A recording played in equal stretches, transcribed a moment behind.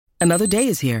Another day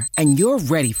is here, and you're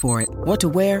ready for it. What to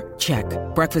wear? Check.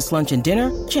 Breakfast, lunch, and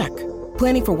dinner? Check.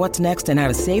 Planning for what's next and how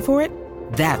to save for it?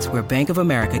 That's where Bank of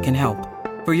America can help.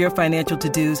 For your financial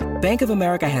to-dos, Bank of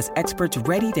America has experts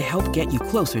ready to help get you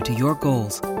closer to your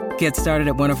goals. Get started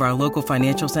at one of our local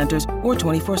financial centers or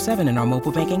 24/7 in our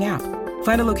mobile banking app.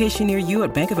 Find a location near you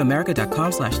at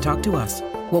bankofamerica.com/talktous.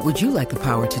 What would you like the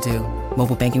power to do?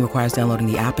 Mobile banking requires downloading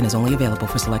the app and is only available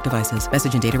for select devices.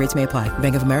 Message and data rates may apply.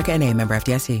 Bank of America N.A., member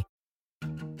FDIC.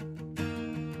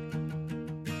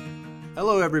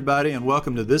 Hello, everybody, and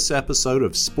welcome to this episode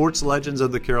of Sports Legends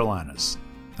of the Carolinas.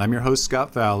 I'm your host,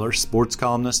 Scott Fowler, sports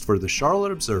columnist for the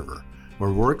Charlotte Observer, where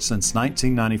I've worked since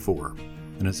 1994.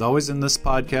 And as always in this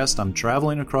podcast, I'm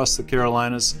traveling across the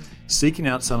Carolinas, seeking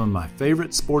out some of my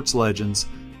favorite sports legends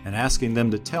and asking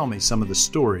them to tell me some of the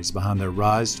stories behind their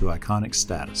rise to iconic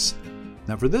status.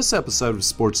 Now, for this episode of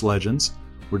Sports Legends,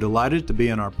 we're delighted to be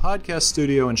in our podcast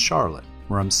studio in Charlotte,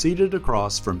 where I'm seated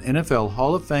across from NFL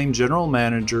Hall of Fame General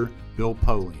Manager Bill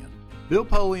Polian. Bill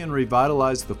Polian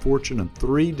revitalized the fortune of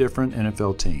 3 different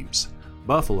NFL teams: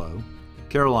 Buffalo,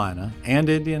 Carolina, and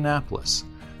Indianapolis.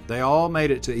 They all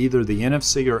made it to either the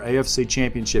NFC or AFC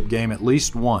championship game at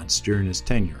least once during his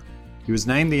tenure. He was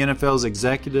named the NFL's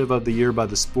Executive of the Year by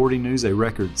the Sporting News a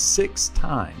record 6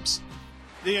 times.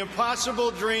 The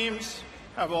impossible dreams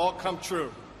have all come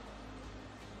true.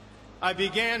 I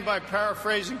began by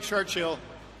paraphrasing Churchill.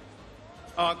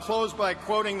 I'll close by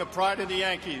quoting the pride of the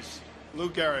Yankees, Lou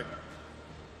Gehrig.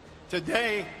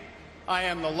 Today, I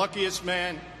am the luckiest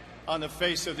man on the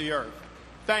face of the earth.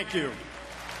 Thank you.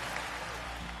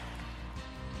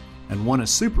 And won a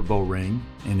Super Bowl ring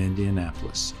in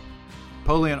Indianapolis.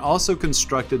 Polian also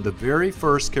constructed the very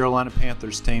first Carolina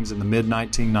Panthers teams in the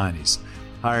mid-1990s,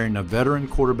 hiring a veteran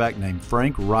quarterback named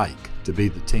Frank Reich to be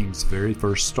the team's very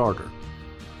first starter.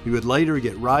 He would later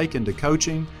get Reich into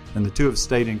coaching, and the two have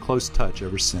stayed in close touch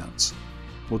ever since.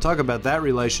 We'll talk about that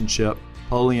relationship,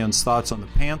 Polian's thoughts on the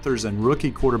Panthers and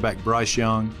rookie quarterback Bryce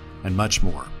Young, and much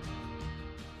more.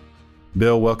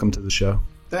 Bill, welcome to the show.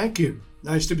 Thank you.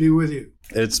 Nice to be with you.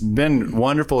 It's been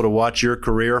wonderful to watch your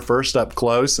career first up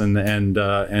close, and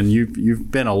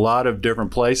you've been a lot of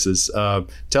different places.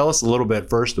 Tell us a little bit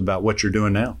first about what you're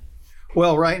doing now.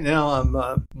 Well, right now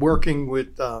I'm working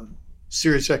with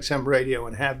Sirius XM Radio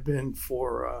and have been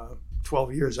for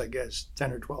 12 years, I guess,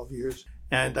 10 or 12 years.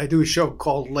 And I do a show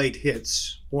called Late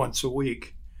Hits once a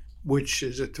week, which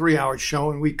is a 3-hour show,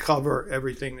 and we cover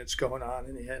everything that's going on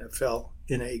in the NFL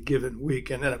in a given week.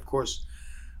 And then, of course,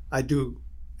 I do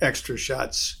extra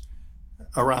shots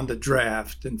around the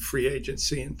draft and free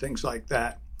agency and things like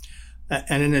that.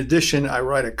 And in addition, I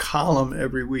write a column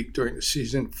every week during the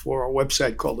season for a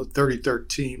website called the 33rd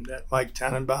Team that Mike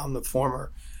Tannenbaum, the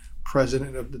former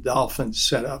president of the Dolphins,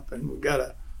 set up. And we've got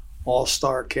an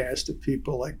all-star cast of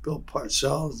people like Bill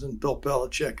Parcells and Bill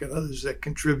Belichick and others that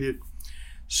contribute.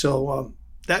 So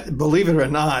that, believe it or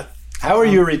not. How are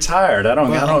you retired? I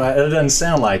don't. It doesn't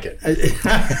sound like it.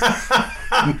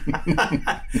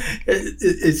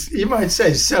 It's you might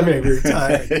say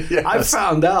semi-retired. Yes. I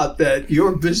found out that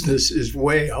your business is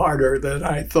way harder than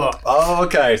I thought. Oh,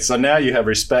 okay. So now you have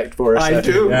respect for us. I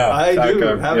do. Yeah. I do.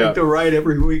 Okay. Having to write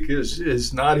every week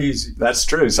is not easy. That's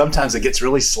true. Sometimes it gets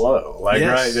really slow.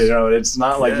 Yes. Right? It's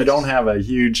not like you don't have a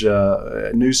huge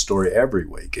news story every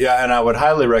week. Yeah, and I would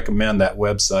highly recommend that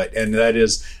website. And that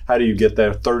is, how do you get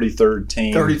there? 33rd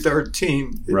Team. 33rd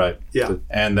Team. Right. Yeah.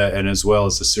 And as well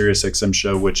as the Sirius XM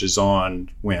show, which is on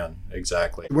when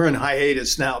exactly? We're in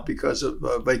hiatus now because of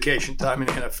vacation time in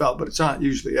the NFL, but it's on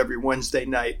usually every Wednesday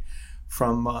night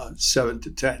from 7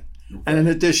 to 10. Okay. And in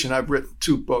addition, I've written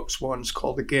 2 books. One's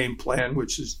called The Game Plan,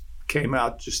 which came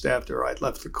out just after I'd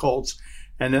left the Colts,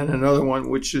 and then another one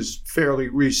which is fairly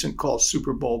recent called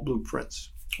Super Bowl Blueprints.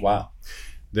 Wow.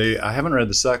 I haven't read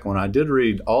the second one. I did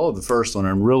read all of the first one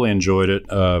and really enjoyed it.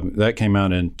 That came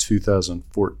out in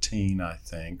 2014, I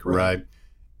think, right?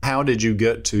 How did you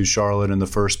get to Charlotte in the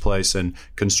first place and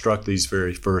construct these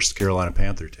very first Carolina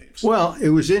Panther teams? Well, it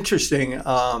was interesting.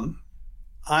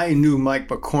 I knew Mike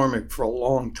McCormick for a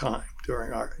long time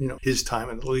during his time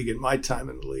in the league and my time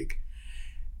in the league.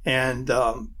 And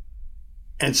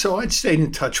so I'd stayed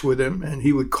in touch with him, and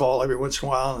he would call every once in a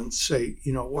while and say,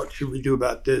 what should we do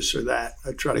about this or that?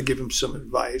 I'd try to give him some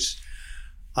advice.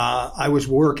 I was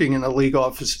working in the league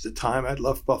office at the time. I'd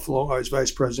left Buffalo. I was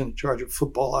vice president in charge of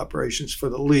football operations for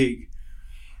the league,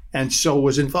 and so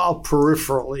was involved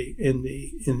peripherally in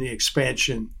the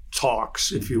expansion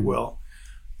talks, if you will,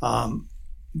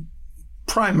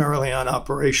 primarily on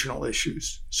operational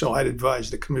issues. So I'd advise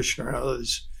the commissioner and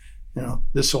others,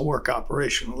 this will work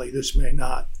operationally, this may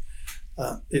not.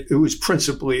 It was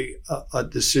principally a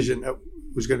decision that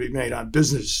was going to be made on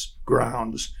business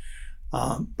grounds.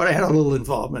 But I had a little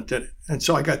involvement in it. And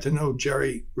so I got to know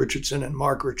Jerry Richardson and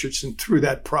Mark Richardson through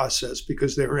that process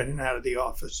because they were in and out of the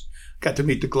office. Got to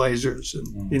meet the Glazers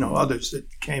and, others that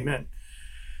came in.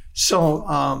 So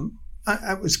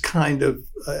I was kind of,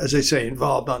 as I say,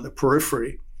 involved on the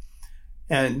periphery.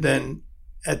 And then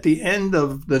at the end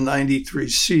of the 93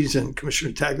 season,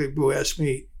 Commissioner Tagliabue asked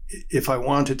me if I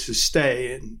wanted to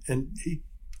stay. And he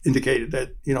indicated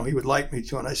that, he would like me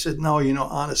to. And I said, no,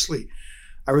 honestly,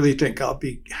 I really think I'll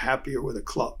be happier with a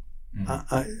club.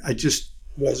 I just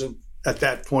wasn't at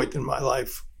that point in my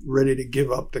life ready to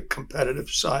give up the competitive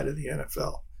side of the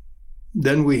NFL.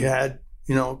 Then we had,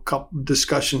 a couple of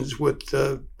discussions with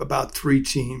about 3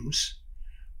 teams,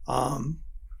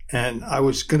 and I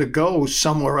was going to go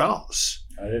somewhere else.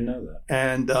 I didn't know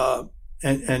that.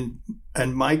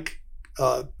 And Mike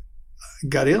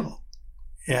got ill,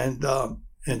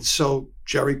 and so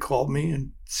Jerry called me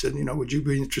and said, would you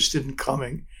be interested in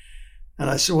coming? And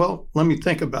I said, well, let me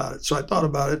think about it. So I thought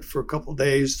about it for a couple of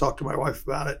days, talked to my wife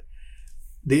about it.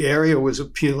 The area was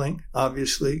appealing,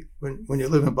 obviously. When you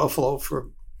live in Buffalo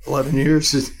for 11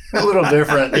 years, it's a little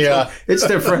different. Yeah, it's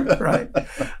different, right?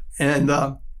 And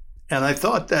I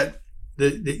thought that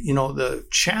the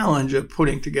challenge of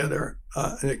putting together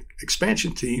an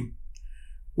expansion team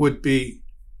would be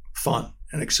fun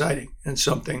and exciting and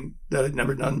something that I'd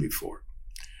never done before.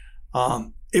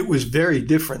 It was very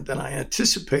different than I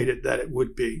anticipated that it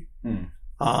would be,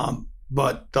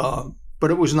 but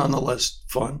it was nonetheless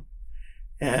fun,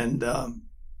 and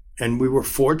we were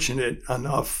fortunate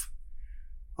enough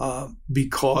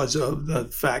because of the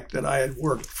fact that I had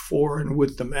worked for and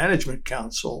with the management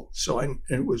council,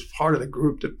 and was part of the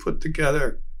group that put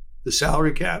together the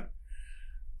salary cap.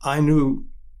 I knew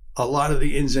a lot of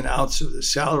the ins and outs of the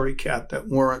salary cap that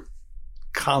weren't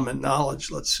common knowledge,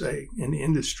 let's say, in the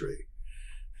industry.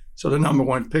 So the number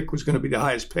 1 pick was going to be the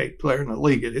highest paid player in the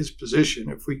league at his position.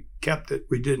 If we kept it,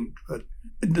 we didn't. But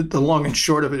the long and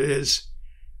short of it is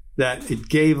that it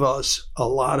gave us a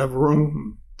lot of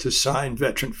room to sign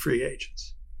veteran free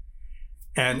agents.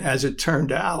 And as it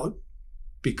turned out,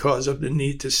 because of the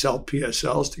need to sell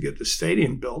PSLs to get the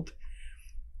stadium built,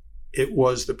 it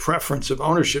was the preference of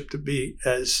ownership to be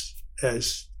as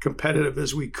competitive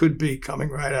as we could be coming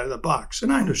right out of the box.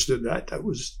 And I understood that. It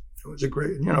was a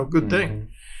great, good thing.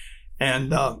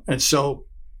 And so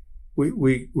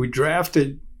we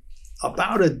drafted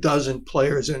about a dozen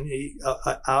players in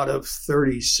the out of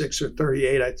 36 or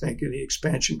 38, I think, in the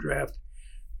expansion draft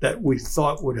that we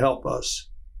thought would help us.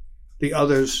 The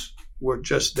others were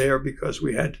just there because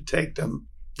we had to take them.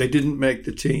 They didn't make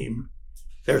the team.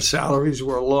 Their salaries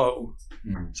were low.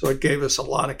 So it gave us a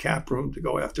lot of cap room to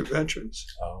go after veterans,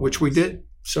 which we did.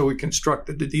 So we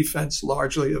constructed the defense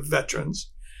largely of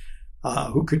veterans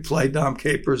who could play Dom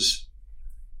Capers'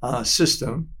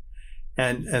 system,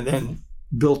 and then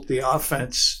built the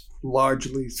offense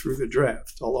largely through the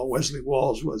draft, although Wesley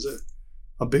Walls was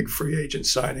a big free agent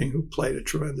signing who played a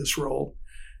tremendous role.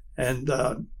 And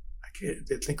I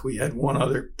think we had one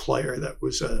other player that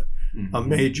was a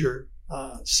major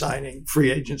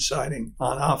free agent signing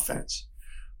on offense.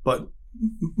 But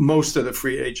most of the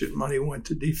free agent money went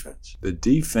to defense. The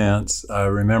defense, I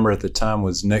remember at the time,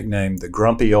 was nicknamed the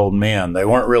grumpy old men. They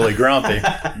weren't really grumpy.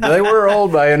 They were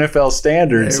old by NFL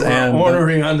standards. They were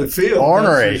ornery on the field.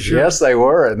 Ornery, sure. Yes, they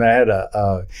were. And they had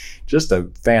just a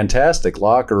fantastic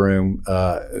locker room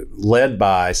led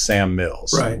by Sam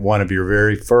Mills, right. One of your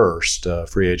very first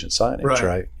free agent signings,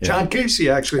 right? Yeah. John Casey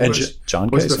actually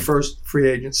was the first free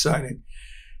agent signing.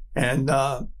 And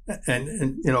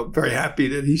very happy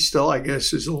that he still, I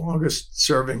guess, is the longest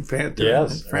serving Panther in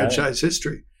franchise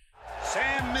history.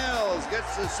 Sam Mills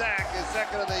gets the sack, his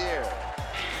second of the year.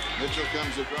 Mitchell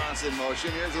comes across in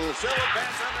motion. Here's a little shoulder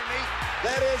pass underneath.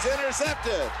 That is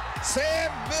intercepted.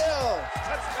 Sam Mills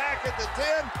cuts back at the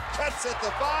 10, cuts at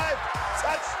the 5,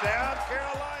 touchdown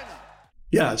Carolina.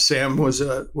 Yeah, Sam was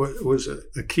a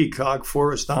key cog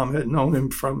for us. Tom had known him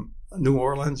from New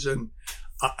Orleans, and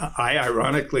I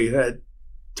ironically had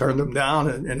turned him down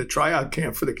in a tryout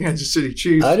camp for the Kansas City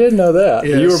Chiefs. I didn't know that.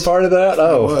 Yes. You were part of that?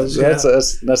 Oh, was, that's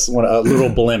a little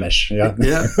blemish. Yeah.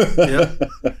 Yeah.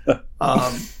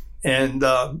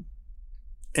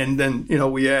 And then,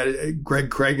 we had Greg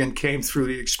Cragen came through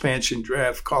the expansion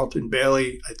draft. Carlton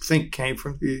Bailey, I think, came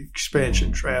from the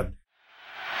expansion draft.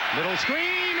 Little screen,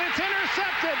 it's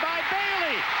intercepted by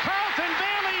Bailey. Carlton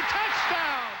Bailey,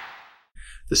 touchdown.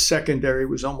 The secondary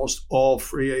was almost all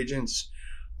free agents.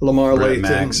 Lamar Brett Lathan.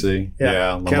 Maxey.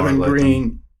 Yeah, Kevin Lamar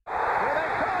Green. Here they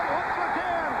come once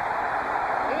again.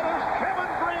 It is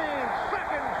Kevin Green's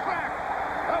second sack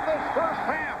of this first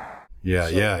half.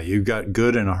 Yeah. You got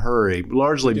good in a hurry,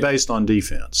 largely based on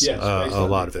defense. Yes, a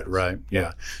lot of it, right?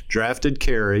 Yeah. Drafted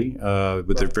Carey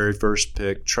with their very first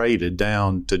pick, traded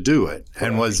down to do it. Correct.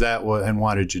 And was that what? And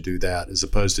why did you do that, as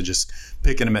opposed to just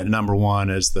picking him at number one,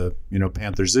 as the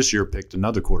Panthers this year picked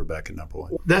another quarterback at number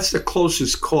one? That's the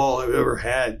closest call I've ever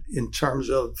had in terms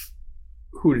of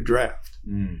who to draft.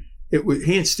 It was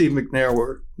he and Steve McNair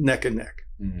were neck and neck.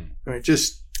 I mean,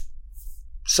 just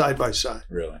side by side.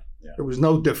 Really? Yeah. There was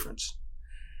no difference.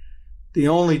 The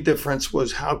only difference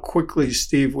was how quickly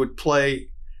Steve would play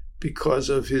because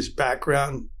of his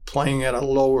background playing at a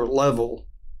lower level.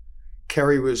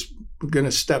 Carey was going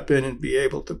to step in and be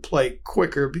able to play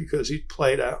quicker because he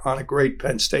played on a great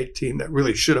Penn State team that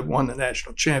really should have won the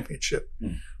national championship.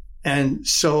 And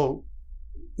so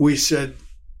we said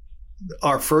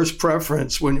our first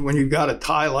preference, when you got a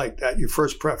tie like that, your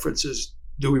first preference is,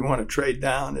 do we want to trade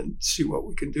down and see what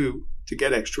we can do to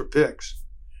get extra picks?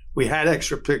 We had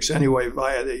extra picks anyway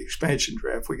via the expansion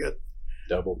draft. We got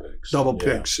double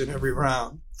picks in every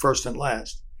round, first and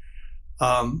last.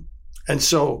 And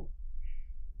so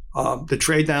the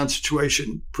trade down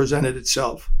situation presented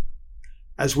itself.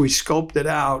 As we scoped it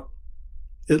out,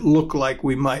 it looked like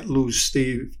we might lose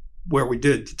Steve where we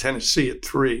did to Tennessee at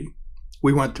 3.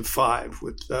 We went to 5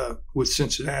 with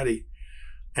Cincinnati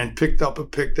and picked up a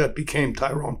pick that became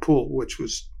Tyrone Poole, which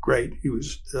was great. He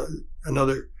was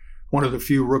another one of the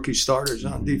few rookie starters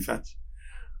on defense.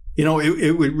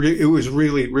 It was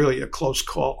really, really a close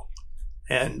call,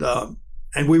 and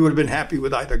we would have been happy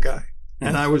with either guy.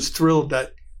 And I was thrilled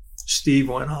that Steve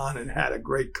went on and had a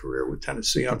great career with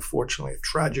Tennessee. Unfortunately, a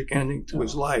tragic ending to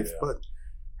his life, but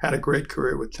had a great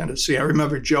career with Tennessee. I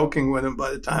remember joking with him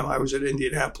by the time I was at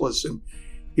Indianapolis and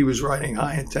he was riding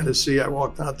high in Tennessee. I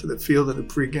walked out to the field in the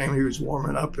pregame. He was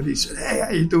warming up, and he said, "Hey, how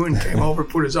you doing?" Came over,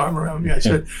 put his arm around me. I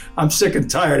said, "I'm sick and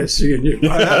tired of seeing you.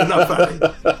 I had enough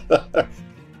of it."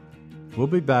 We'll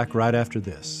be back right after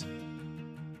this.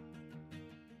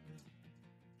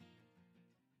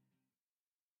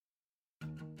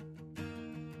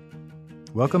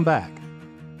 Welcome back.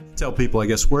 Tell people, I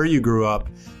guess, where you grew up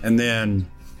and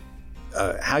then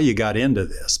how you got into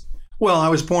this. Well, I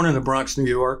was born in the Bronx, New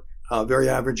York. A very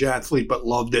average athlete, but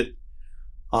loved it.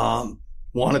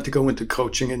 Wanted to go into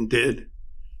coaching and did.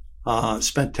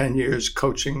 Spent 10 years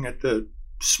coaching at the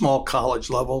small college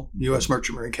level, U.S.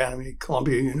 Merchant Marine Academy,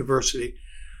 Columbia University.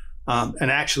 And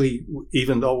actually,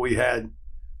 even though we had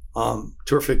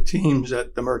terrific teams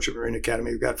at the Merchant Marine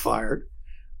Academy, we got fired.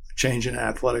 Change in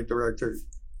athletic director.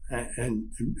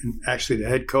 And actually, the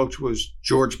head coach was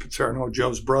George Paterno,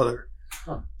 Joe's brother.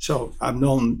 So I've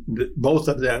known both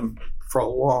of them for a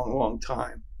long, long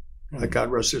time.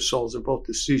 God rest their souls, they're both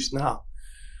deceased now.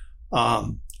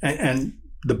 And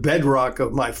the bedrock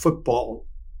of my football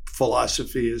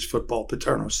philosophy is football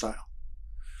Paterno style.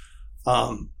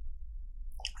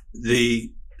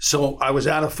 So I was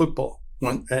out of football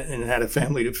and had a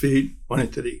family to feed, went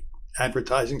into the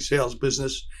advertising sales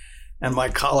business, and my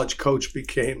college coach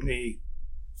became the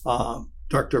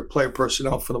director of player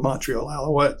personnel for the Montreal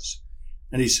Alouettes.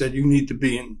 And he said, "You need to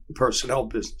be in the personnel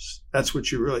business. That's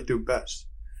what you really do best."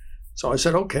 So I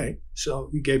said, okay. So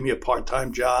he gave me a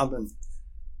part-time job, and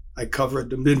I covered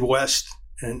the Midwest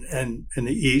and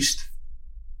the East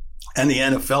and the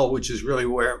NFL, which is really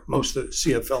where most of the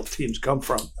CFL teams come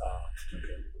from.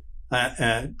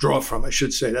 And draw from, I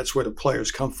should say. That's where the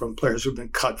players come from, players who've been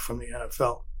cut from the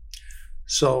NFL.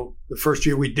 So the first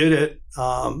year we did it,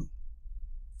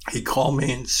 he called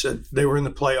me and said they were in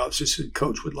the playoffs. He said,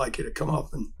 "Coach would like you to come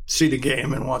up and see the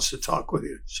game and wants to talk with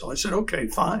you." So I said, okay,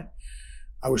 fine.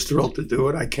 I was thrilled to do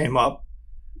it. I came up,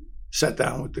 sat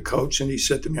down with the coach, and he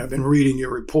said to me, "I've been reading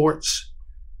your reports."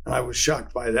 And I was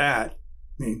shocked by that.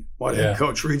 I mean, what head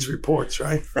coach reads reports,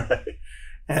 right? Right.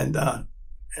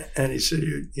 And he said,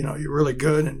 you're really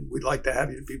good, and we'd like to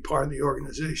have you to be part of the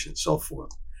organization, and so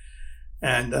forth.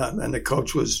 And the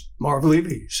coach was Marv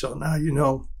Levy. So now you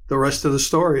know the rest of the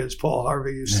story, as Paul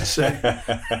Harvey used to say.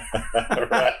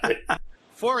 Right.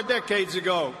 4 decades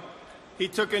ago, he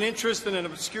took an interest in an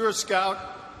obscure scout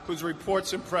whose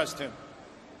reports impressed him.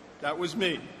 That was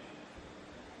me.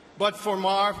 But for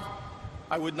Marv,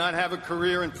 I would not have a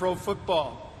career in pro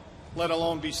football, let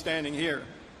alone be standing here.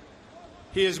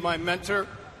 He is my mentor,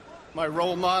 my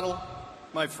role model,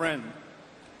 my friend.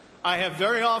 I have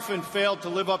very often failed to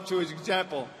live up to his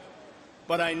example,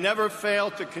 but I never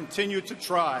fail to continue to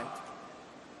try,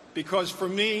 because for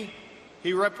me,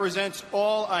 he represents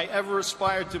all I ever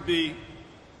aspired to be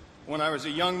when I was a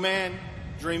young man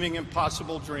dreaming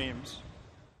impossible dreams.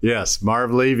 Yes,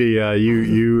 Marv Levy,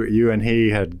 you and he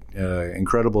had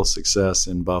incredible success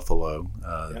in Buffalo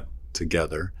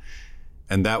together.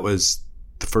 And that was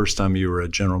the first time you were a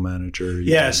general manager?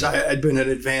 Yes, I had been an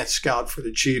advanced scout for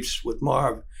the Chiefs with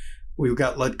Marv. We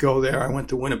got let go there. I went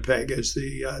to Winnipeg as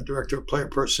the director of player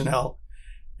personnel,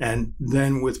 and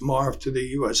then with Marv to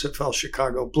the USFL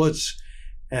Chicago Blitz.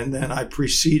 And then I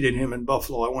preceded him in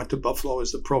Buffalo. I went to Buffalo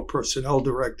as the pro personnel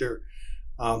director,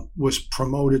 was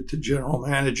promoted to general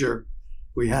manager.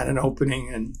 We had an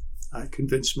opening, and I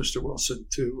convinced Mr. Wilson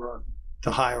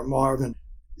to hire Marv. And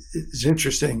it's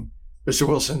interesting. Mr.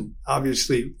 Wilson,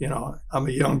 obviously, I'm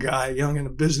a young guy, young in the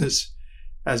business.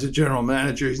 As a general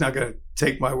manager, he's not going to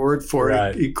take my word for it.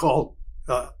 Right. He called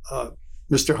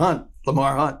Mr. Hunt,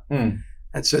 Lamar Hunt,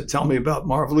 and said, "Tell me about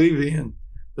Marv Levy." And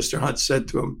Mr. Hunt said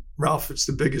to him, "Ralph, it's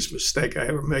the biggest mistake I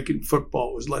ever made in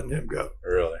football was letting him go."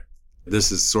 Really?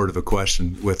 This is sort of a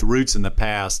question with roots in the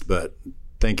past, but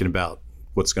thinking about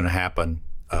what's going to happen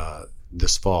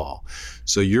this fall.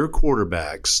 So your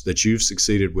quarterbacks that you've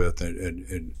succeeded with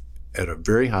at a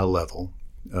very high level,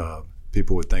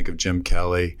 people would think of Jim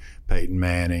Kelly, Peyton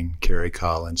Manning, Kerry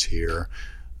Collins here.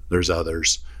 There's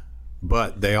others.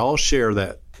 But they all share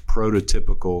that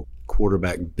prototypical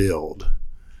quarterback build.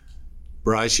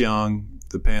 Bryce Young,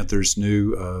 the Panthers'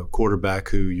 new quarterback,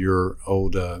 who your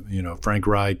old, Frank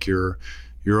Reich, your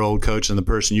old coach and the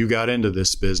person you got into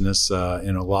this business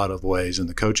in a lot of ways in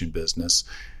the coaching business,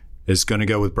 is going to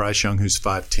go with Bryce Young, who's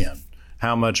 5'10".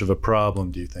 How much of a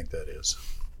problem do you think that is?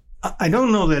 I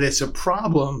don't know that it's a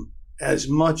problem as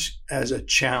much as a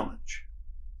challenge.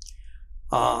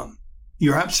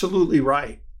 You're absolutely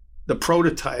right. The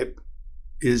prototype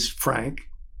is Frank,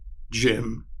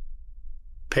 Jim,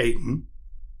 Peyton.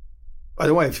 By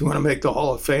the way, if you want to make the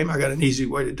Hall of Fame, I got an easy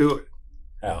way to do it.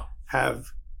 How? Have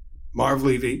Marv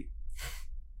Levy,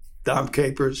 Dom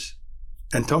Capers,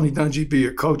 and Tony Dungy be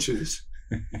your coaches,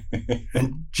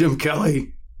 and Jim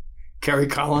Kelly, Kerry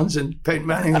Collins, and Peyton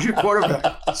Manning as your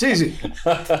quarterback. It's easy.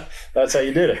 That's how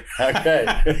you did it. Okay.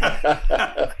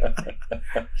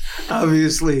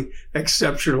 Obviously,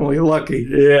 exceptionally lucky.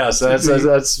 Yeah, so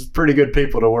that's pretty good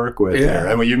people to work with. Yeah. There.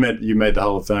 I mean, you made the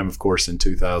Hall of Fame, of course, in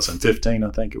 2015,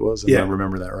 I think it was. If I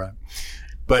remember that right.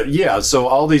 But yeah, so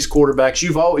all these quarterbacks,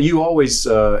 you always,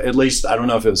 at least, I don't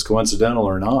know if it was coincidental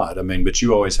or not. I mean, but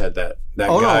you always had that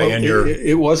guy in your.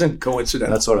 It wasn't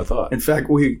coincidental. That's what I thought. In fact,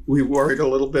 we worried a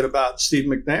little bit about Steve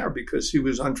McNair because he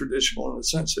was untraditional in the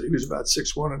sense that he was about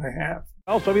 6'1.5".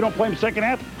 Also, if you don't play him second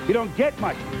half, you don't get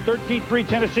much. 13-3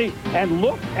 Tennessee. And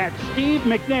look at Steve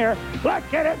McNair.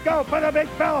 Look at him go for the big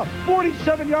fella.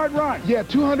 47-yard run. Yeah,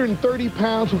 230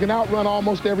 pounds who can outrun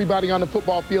almost everybody on the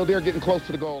football field. They're getting close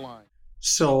to the goal line.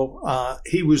 So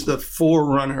he was the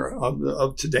forerunner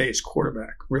of today's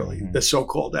quarterback, really, the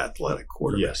so-called athletic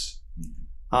quarterback. Yes.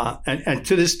 And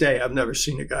to this day, I've never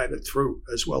seen a guy that threw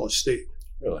as well as Steve.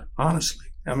 Really? Honestly.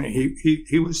 I mean,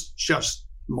 he was just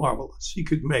marvelous. He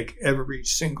could make every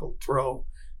single throw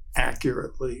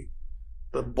accurately.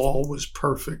 The ball was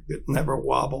perfect. It never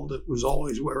wobbled. It was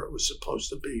always where it was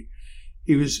supposed to be.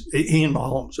 He and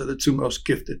Mahomes are the two most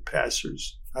gifted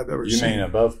passers I've ever seen. You mean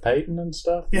above Peyton and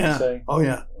stuff? Yeah. Oh,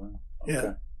 yeah. Wow. Yeah.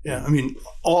 Okay. Yeah. I mean,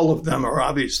 all of them are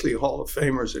obviously Hall of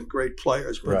Famers and great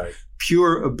players, but Right.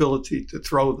 pure ability to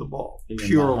throw the ball. He and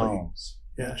Purely. Mahomes.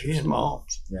 Yeah, he and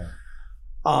Mahomes. Yeah.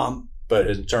 Um, But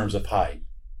in terms of height.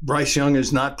 Bryce Young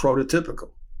is not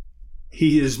prototypical.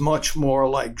 He is much more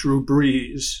like Drew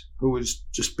Brees, who was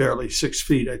just barely 6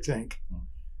 feet, I think,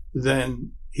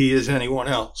 than he is anyone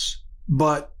else.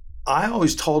 But I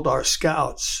always told our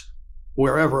scouts,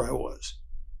 wherever I was,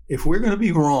 if we're going to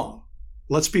be wrong,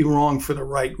 let's be wrong for the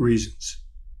right reasons.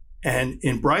 And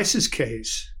in Bryce's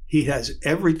case, he has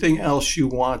everything else you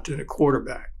want in a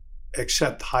quarterback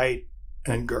except height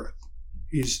and girth.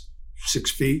 He's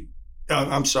 6 feet.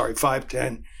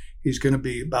 5'10". He's going to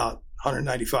be about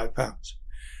 195 pounds.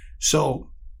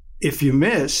 So if you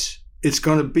miss, it's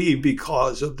going to be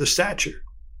because of the stature.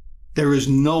 There is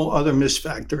no other miss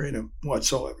factor in him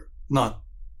whatsoever. None.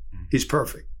 He's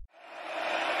perfect.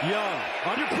 Young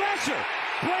under pressure.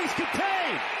 Blaze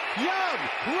contained. Young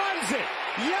runs it.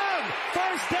 Young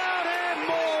first down and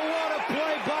more. What a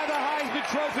play by the Heisman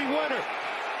Trophy winner.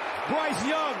 Bryce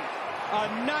Young, a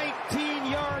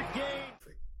 19-yard gain.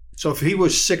 So if he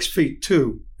was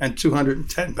 6'2" and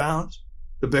 210 pounds,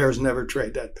 the Bears never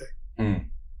trade that pick.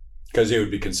 Because he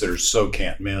would be considered so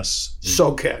can't miss.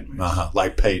 So can't miss.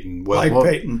 Like Peyton.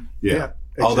 Peyton. Yeah.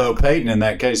 Exactly. Although Peyton, in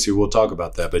that case, we'll talk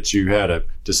about that, but you had a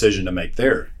decision to make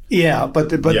there. Yeah, but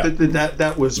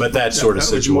that was. But that sort of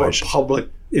situation. Was more public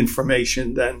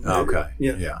information than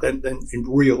than in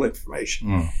real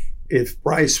information. If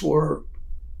Bryce were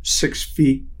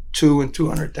 6'2" and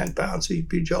 210 pounds, he'd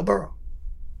be Joe Burrow.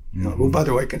 who, by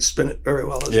the way, can spin it very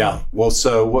well as well. Yeah. Well,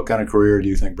 so what kind of career do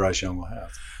you think Bryce Young will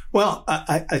have? Well,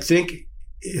 I think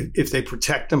if they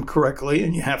protect him correctly,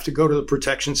 and you have to go to the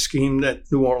protection scheme that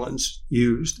New Orleans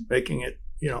used, making it,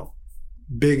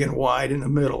 big and wide in the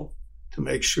middle to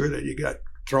make sure that you got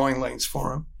throwing lanes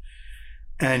for him.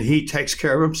 And he takes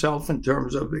care of himself in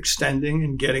terms of extending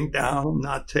and getting down,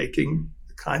 not taking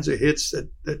the kinds of hits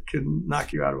that can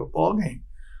knock you out of a ball game.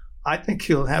 I think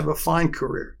he'll have a fine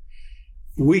career.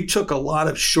 We took a lot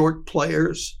of short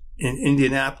players in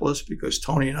Indianapolis because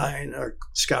Tony and I and our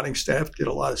scouting staff did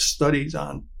a lot of studies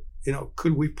on,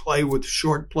 could we play with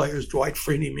short players, Dwight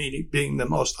Freeney being the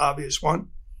most obvious one.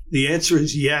 The answer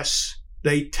is yes.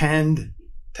 They tend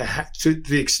to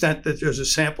the extent that there's a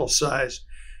sample size,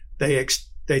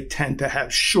 they tend to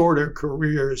have shorter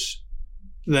careers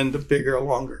than the bigger,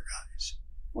 longer guys.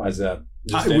 Why is that?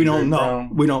 We don't know.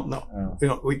 We don't know.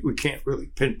 Oh. We can't really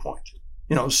pinpoint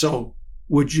it. So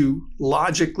would you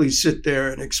logically sit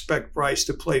there and expect Bryce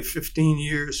to play 15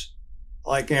 years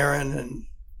like Aaron and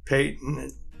Peyton?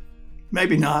 And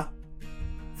maybe not.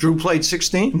 Drew played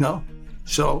 16? No.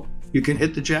 So you can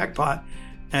hit the jackpot,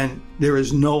 and there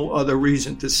is no other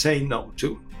reason to say no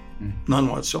to him. None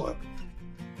whatsoever.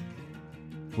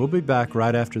 We'll be back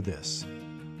right after this.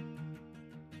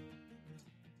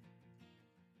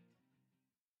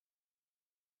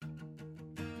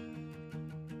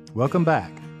 Welcome back.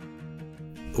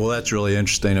 Well, that's really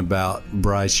interesting about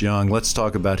Bryce Young. Let's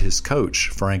talk about his coach,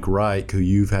 Frank Reich, who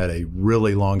you've had a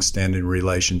really long-standing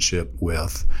relationship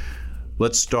with.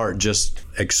 Let's start. Just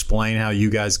explain how you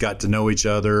guys got to know each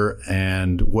other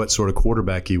and what sort of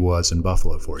quarterback he was in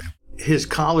Buffalo for you. His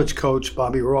college coach,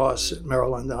 Bobby Ross at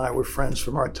Maryland, and I were friends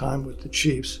from our time with the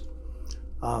Chiefs.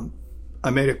 I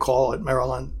made a call at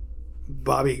Maryland.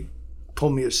 Bobby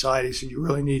pulled me aside. He said, "You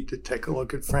really need to take a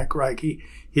look at Frank Reich."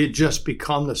 He had just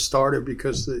become the starter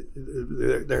because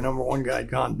their number one guy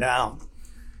had gone down.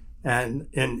 And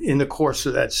in the course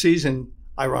of that season,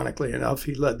 ironically enough,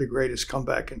 he led the greatest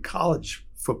comeback in college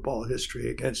football history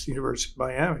against the University of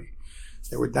Miami.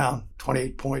 They were down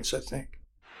 28 points, I think.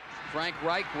 Frank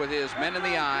Reich with his men in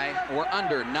the eye. We're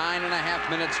under 9.5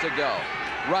 minutes to go.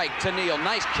 Reich to Neal.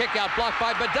 Nice kick out blocked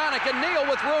by Badonic, and Neal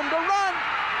with room to run.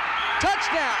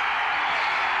 Touchdown!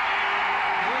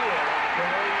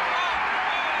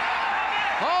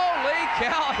 Holy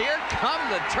cow, here come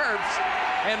the Terps.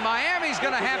 And Miami's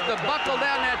going to have to buckle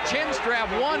down that chin strap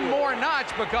one more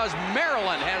notch because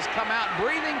Maryland has come out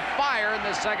breathing fire in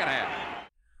the second half.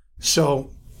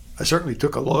 So I certainly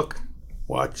took a look,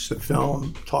 watched the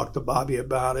film, talked to Bobby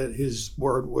about it. His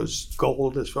word was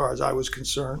gold as far as I was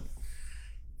concerned.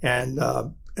 And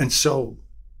so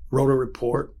wrote a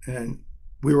report. And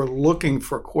we were looking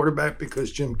for a quarterback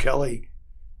because Jim Kelly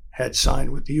had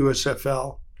signed with the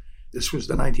USFL. This was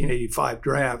the 1985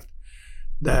 draft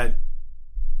that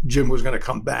Jim was going to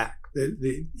come back.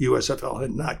 The USFL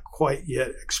had not quite yet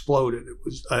exploded. It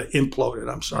was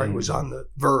imploded. I'm sorry. It was on the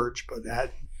verge, but it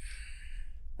hadn't.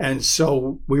 And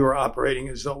so we were operating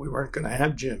as though we weren't going to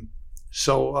have Jim.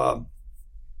 So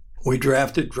we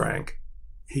drafted Frank.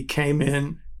 He came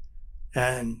in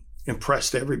and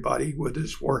impressed everybody with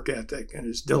his work ethic and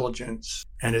his diligence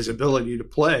and his ability to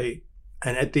play.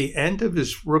 And at the end of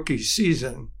his rookie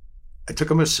season, I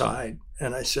took him aside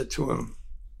and I said to him,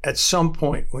 at some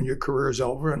point when your career is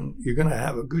over and you're going to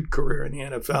have a good career in the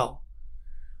NFL,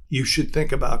 you should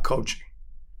think about coaching,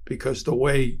 because the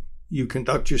way you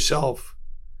conduct yourself,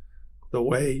 the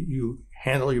way you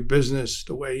handle your business,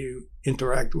 the way you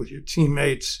interact with your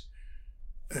teammates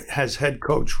has head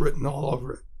coach written all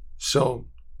over it. So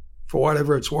for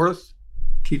whatever it's worth,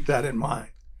 keep that in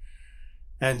mind.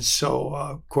 And so,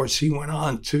 of course, he went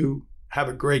on to have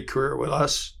a great career with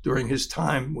us. During his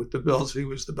time with the Bills, he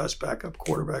was the best backup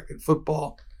quarterback in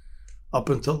football. Up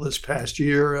until this past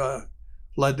year,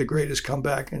 led the greatest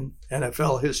comeback in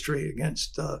NFL history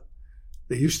against the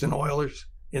Houston Oilers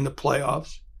in the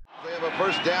playoffs. They have a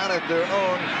first down at their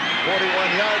own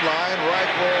 41-yard line.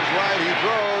 Reich rolls right, he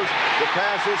throws. The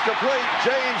pass is complete.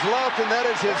 James Lofton, that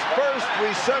is his first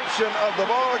reception of the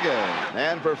ballgame.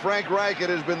 And for Frank Reich,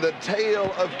 it has been the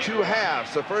tale of two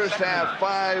halves. The first half,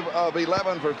 5 of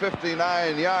 11 for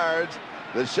 59 yards.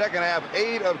 The second half,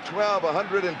 8 of 12,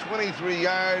 123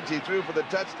 yards. He threw for the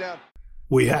touchdown.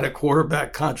 We had a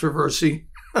quarterback controversy.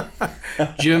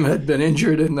 Jim had been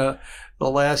injured in the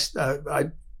last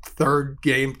third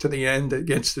game to the end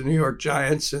against the New York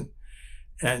Giants,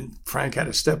 and Frank had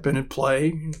to step in and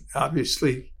play.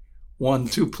 Obviously won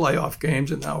 2 playoff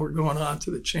games, and now we're going on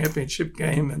to the championship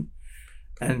game.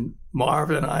 And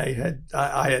Marv and I had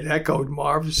echoed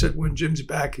Marv, said when Jim's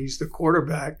back, he's the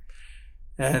quarterback.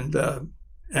 And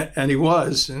And he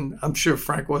was, and I'm sure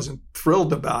Frank wasn't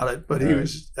thrilled about it, but he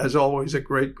was, as always, a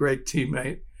great, great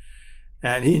teammate.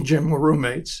 And he and Jim were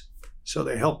roommates, so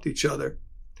they helped each other.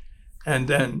 And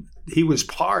then he was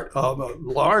a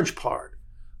large part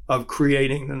of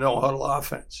creating the no-huddle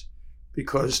offense,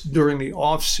 because during the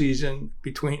off season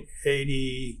between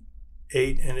 89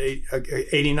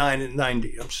 and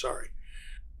 90,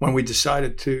 when we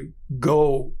decided to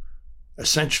go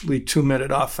essentially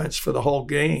 2-minute offense for the whole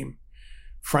game,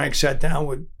 Frank sat down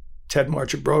with Ted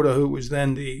Marchibroda, who was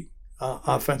then the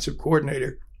offensive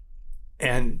coordinator,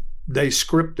 and they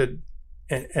scripted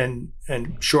and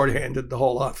shorthanded the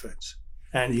whole offense.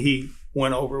 And he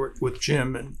went over it with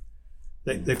Jim, and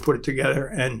they put it together.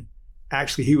 And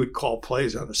actually, he would call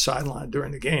plays on the sideline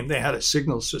during the game. They had a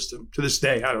signal system. To this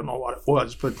day, I don't know what it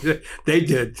was, but they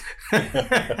did.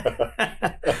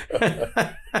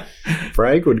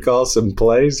 Frank would call some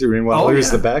plays. You mean while he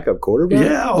was the backup quarterback?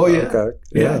 Yeah. Okay.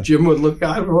 Yeah. Jim would look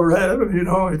out over at him.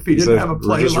 If he didn't have a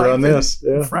play just like run this,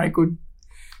 yeah. Frank would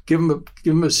give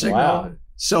him a signal. Wow.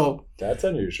 So that's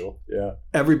unusual. Yeah.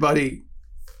 Everybody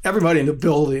in the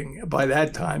building by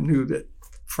that time knew that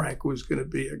Frank was going to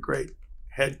be a great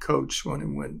head coach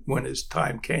when his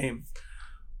time came.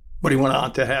 But he went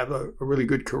on to have a really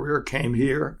good career, came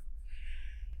here.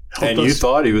 And you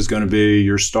thought he was going to be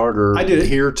your starter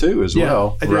here too as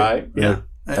well, right? Yeah.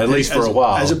 At least for a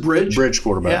while. As a bridge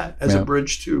quarterback. Yeah, as a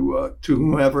bridge to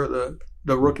whomever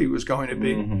the rookie was going to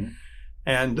be. Mm-hmm.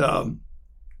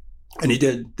 And he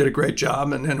did a great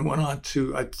job, and then went on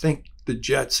to, I think, the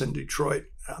Jets and Detroit.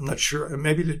 I'm not sure.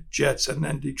 Maybe the Jets and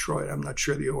then Detroit. I'm not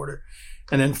sure the order.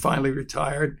 And then finally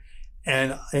retired.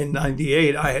 And in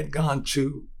 98, I had gone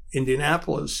to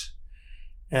Indianapolis.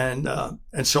 And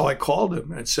so I called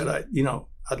him and said, I'd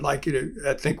like you to,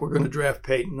 I think we're going to draft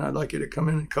Peyton. I'd like you to come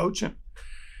in and coach him.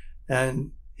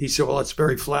 And he said, well, that's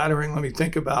very flattering. Let me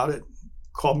think about it.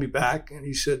 Called me back, and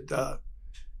he said,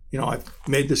 I've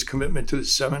made this commitment to the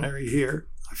seminary here.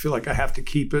 I feel like I have to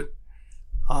keep it.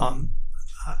 I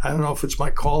don't know if it's my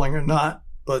calling or not,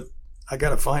 but I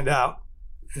got to find out.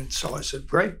 And so I said,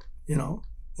 great.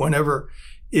 Whenever,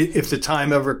 if the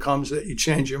time ever comes that you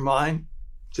change your mind,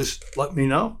 just let me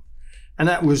know. And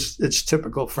it's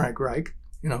typical Frank Reich.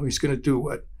 He's going to do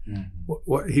what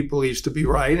he believes to be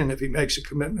right. And if he makes a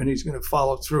commitment, he's going to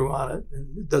follow through on it.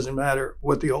 And it doesn't matter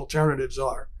what the alternatives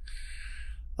are.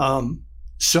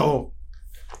 So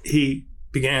he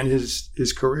began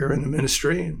his career in the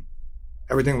ministry, and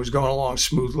everything was going along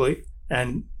smoothly.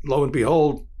 And lo and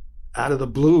behold, out of the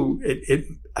blue,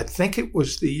 I think it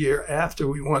was the year after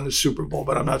we won the Super Bowl,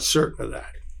 but I'm not certain of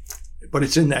that. But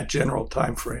it's in that general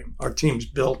time frame. Our team's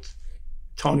built.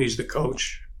 Tony's the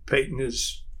coach. Peyton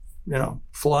is,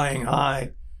 flying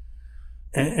high.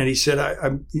 And he said,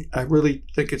 I really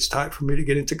think it's time for me to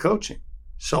get into coaching.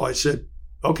 So I said,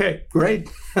 okay, great.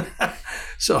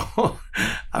 So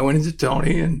I went into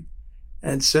Tony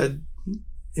and said,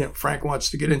 Frank wants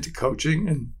to get into coaching.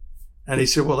 And he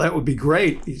said, well, that would be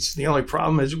great. The only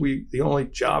problem is the only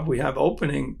job we have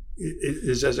opening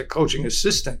is as a coaching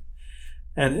assistant.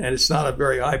 And it's not a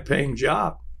very high-paying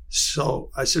job.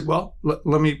 So I said, well,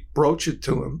 let me broach it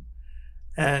to him.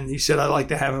 And he said, I'd like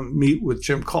to have him meet with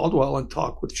Jim Caldwell and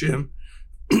talk with Jim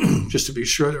just to be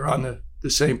sure they're on the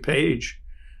same page.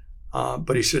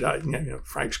 But he said,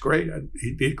 Frank's great.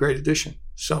 He'd be a great addition.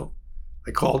 So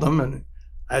I called him, and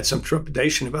I had some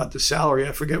trepidation about the salary.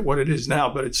 I forget what it is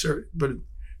now, but it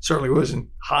certainly wasn't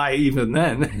high even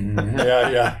then.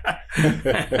 Yeah.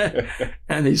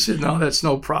 And he said, no, that's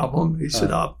no problem. He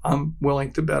said, I'm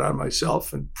willing to bet on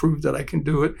myself and prove that I can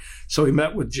do it. So he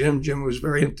met with Jim. Jim was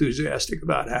very enthusiastic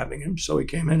about having him. So he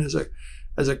came in as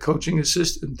a coaching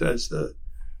assistant, as the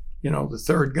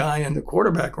third guy in the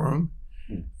quarterback room.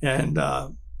 And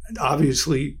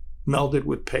obviously melded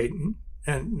with Peyton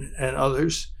and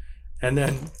others. And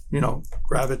then,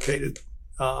 gravitated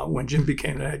when Jim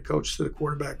became the head coach to the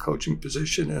quarterback coaching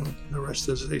position, and the rest,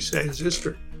 as they say, is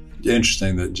history.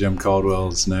 Interesting that Jim Caldwell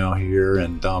is now here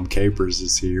and Dom Capers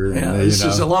is here. Yeah, this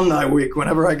is alumni week.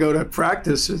 Whenever I go to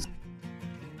practice,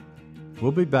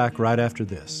 We'll be back right after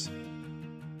this.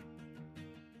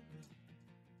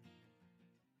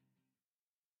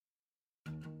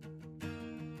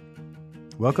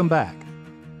 Welcome back.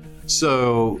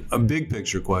 So, a big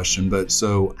picture question, but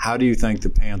how do you think the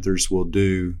Panthers will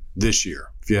do this year?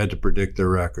 If you had to predict their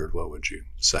record, what would you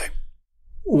say?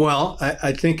 Well,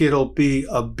 I think it'll be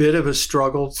a bit of a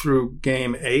struggle through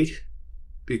Game 8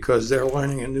 because they're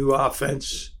learning a new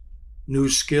offense, new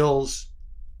skills,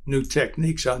 new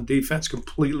techniques on defense,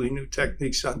 completely new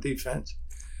techniques on defense.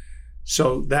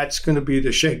 So that's going to be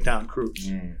the shakedown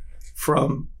cruise.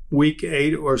 From week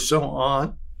 8 or so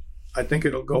on, I think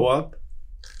it'll go up.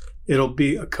 It'll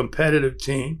be a competitive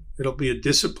team. It'll be a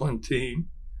disciplined team.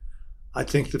 I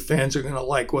think the fans are going to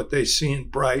like what they see in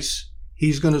Bryce.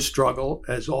 He's going to struggle,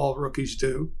 as all rookies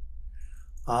do.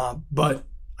 But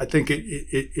I think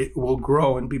it will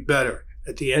grow and be better.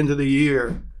 At the end of the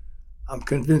year, I'm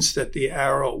convinced that the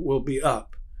arrow will be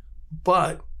up.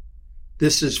 But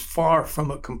this is far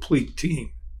from a complete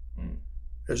team.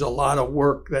 There's a lot of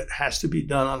work that has to be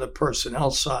done on the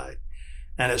personnel side.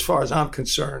 And as far as I'm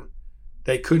concerned,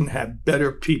 they couldn't have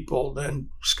better people than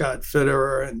Scott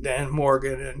Fitterer and Dan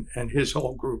Morgan and his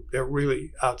whole group. They're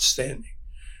really outstanding.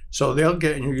 So they'll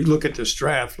get, and you look at this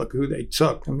draft, look who they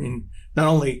took. I mean, not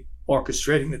only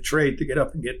orchestrating the trade to get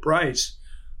up and get Bryce,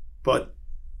 but,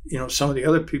 you know, some of the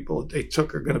other people they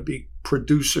took are going to be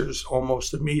producers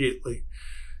almost immediately.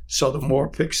 So the more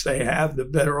picks they have, the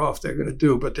better off they're going to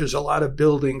do. But there's a lot of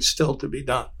building still to be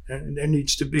done. And there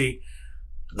needs to be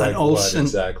an Olsen.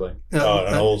 Exactly.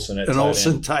 An Olsen at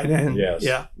tight end. Yes.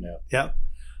 Yeah.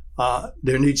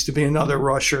 There needs to be another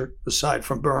rusher aside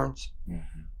from Burns.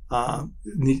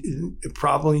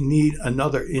 Probably need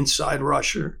another inside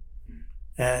rusher.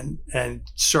 And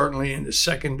certainly in the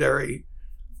secondary,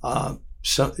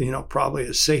 probably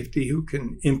a safety who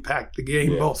can impact the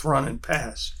game, both run and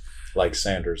pass. Like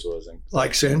Sanders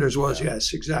was.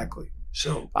 Yes, exactly.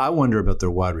 So I wonder about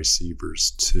their wide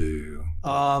receivers too.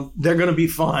 They're going to be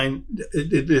fine.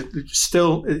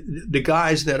 Still, the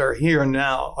guys that are here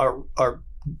now are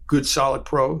good, solid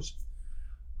pros,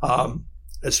 and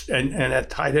at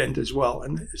tight end as well.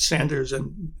 And Sanders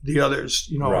and the others,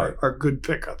 are good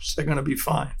pickups. They're going to be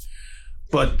fine,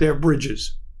 but they're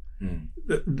bridges.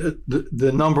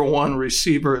 The number one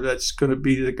receiver that's going to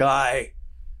be the guy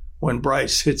when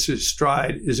Bryce hits his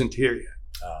stride isn't here yet.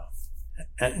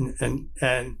 And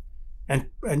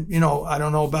I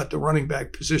don't know about the running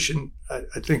back position.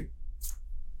 I think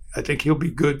he'll be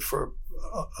good for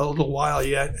a little while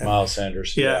yet. And, Miles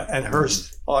Sanders. Yeah, and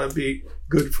Hurst ought to be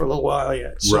good for a little while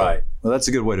yet. So. Right. Well, that's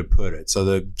a good way to put it.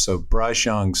 So Bryce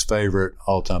Young's favorite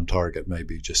all-time target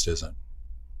maybe just isn't.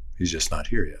 He's just not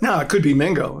here yet. No, it could be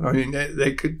Mingo. I mean,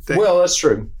 they could. Well, that's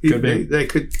true. They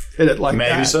could hit it like maybe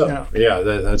that. So. You know?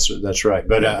 Yeah, that's right.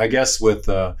 But I guess with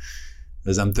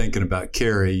as I'm thinking about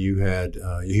Carey, you had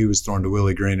he was thrown to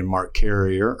Willie Green and Mark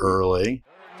Carrier early.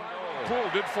 Poole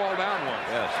did fall down one.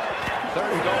 Yes.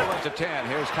 Third and goal into 10.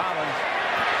 Here's Collins.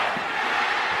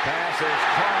 The pass is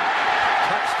caught.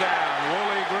 Touchdown,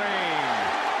 Willie Green.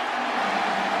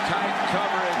 Tight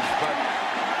coverage, but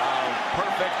a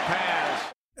perfect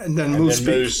pass. And then Moose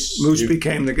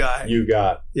became the guy. You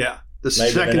got. Yeah.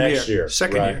 Second year.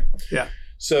 Second year. Yeah.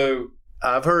 So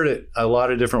I've heard it a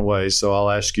lot of different ways, so I'll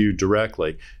ask you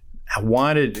directly.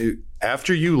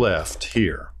 After you left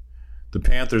here, the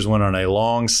Panthers went on a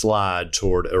long slide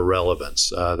toward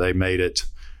irrelevance. They made it,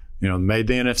 made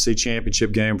the NFC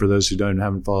Championship game for those who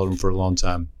haven't followed them for a long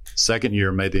time. Second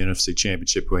year, made the NFC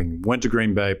Championship game. Went to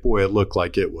Green Bay. Boy, it looked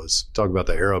like it was. Talk about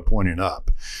the arrow pointing up.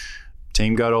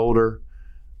 Team got older.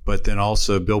 But then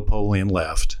also Bill Polian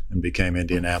left and became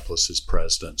Indianapolis's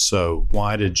president. So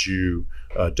why did you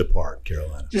depart,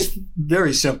 Carolina? Just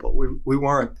very simple. We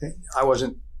weren't. I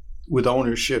wasn't with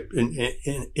ownership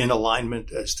in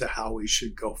alignment as to how we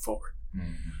should go forward.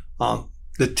 Mm-hmm.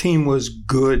 The team was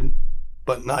good,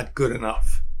 but not good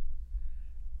enough.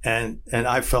 And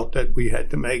I felt that we had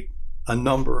to make a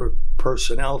number of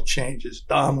personnel changes.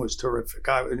 Dom was terrific.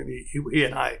 He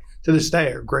and I to this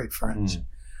day are great friends. Mm-hmm.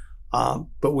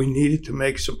 But we needed to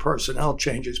make some personnel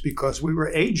changes because we were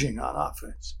aging on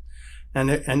offense, and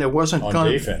there wasn't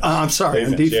going. Defense. I'm sorry,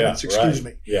 on defense. Yeah, excuse right.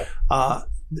 me. Yeah.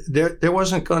 There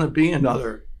wasn't going to be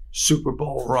another Super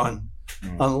Bowl run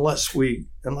unless we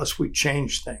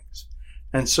changed things,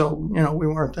 and so we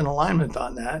weren't in alignment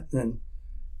on that, and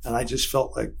I just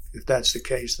felt like if that's the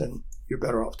case, then you're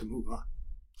better off to move on.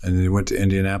 And then you went to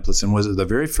Indianapolis. And was it the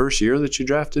very first year that you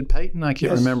drafted Peyton? I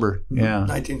can't remember. Yeah.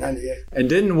 1998.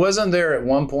 And wasn't there at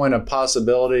one point a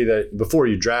possibility that before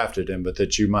you drafted him, but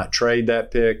that you might trade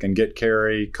that pick and get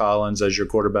Kerry Collins as your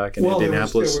quarterback in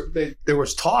Indianapolis? There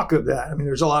was talk of that. I mean,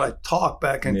 there's a lot of talk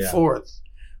back and forth.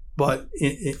 But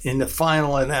in the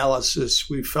final analysis,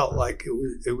 we felt like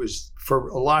it was for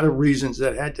a lot of reasons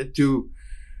that had to do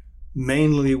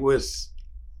mainly with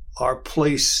our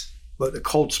place, but the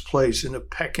Colts' place in the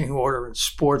pecking order in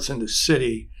sports in the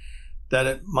city,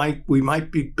 that we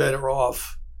might be better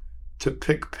off to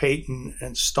pick Peyton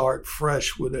and start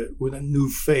fresh with a new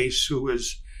face who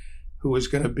was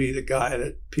going to be the guy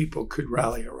that people could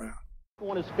rally around.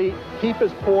 On his feet, keep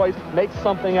his poise, make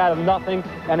something out of nothing,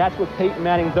 and that's what Peyton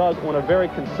Manning does on a very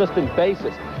consistent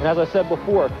basis. And as I said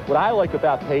before, what I like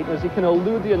about Peyton is he can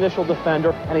elude the initial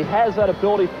defender, and he has that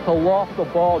ability to loft the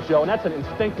ball, Joe, and that's an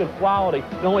instinctive quality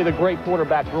that only the great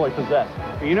quarterbacks really possess.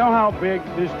 You know how big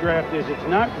this draft is? It's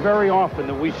not very often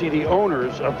that we see the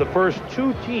owners of the first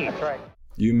two teams. That's right.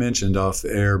 You mentioned off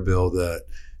air, Bill, that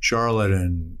Charlotte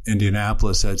and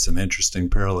Indianapolis had some interesting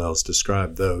parallels.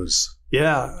 Describe those.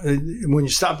 Yeah, when you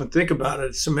stop and think about it,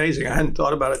 it's amazing. I hadn't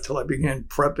thought about it till I began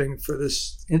prepping for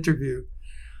this interview.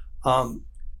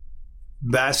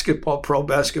 Basketball, pro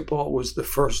basketball, was the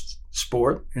first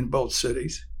sport in both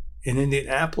cities. In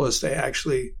Indianapolis,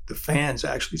 the fans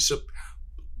actually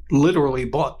literally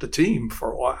bought the team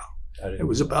for a while. It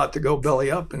was about to go belly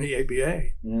up in the ABA,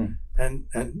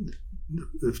 and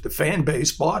the fan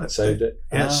base bought it. Saved it.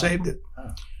 Yeah, saved it.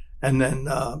 And then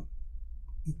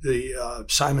the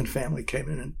Simon family came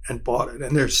in and bought it,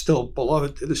 and they're still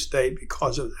beloved to this day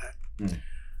because of that.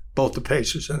 Both the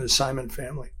Pacers and the Simon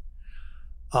family.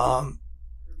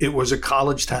 It was a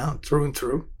college town through and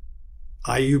through.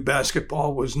 IU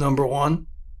basketball was number 1,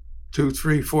 2,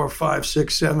 3, 4, 5,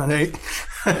 6, 7, 8.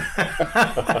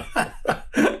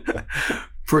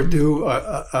 Purdue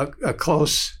a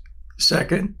close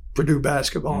second. Purdue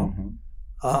basketball.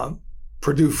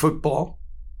 Purdue football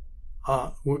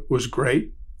was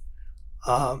great.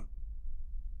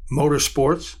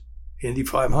 Motorsports, Indy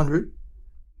 500.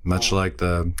 Much like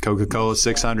the Coca-Cola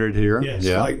 600 here. Yes,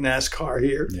 yeah. like NASCAR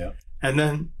here. Yeah. And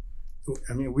then,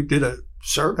 we did a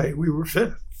survey. We were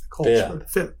 5th. The Colts were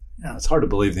 5th. Yeah. It's hard to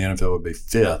believe the NFL would be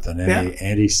 5th in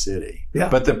any city. Yeah.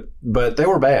 But they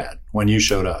were bad when you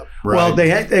showed up, right? Well,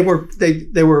 they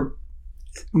were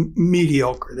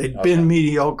mediocre. They'd been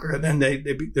mediocre, and then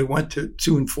they went to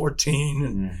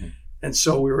 2-14, and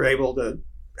so we were able to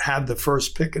have the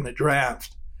first pick in the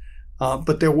draft.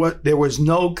 But there was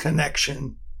no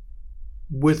connection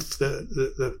with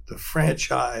the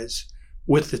franchise,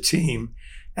 with the team,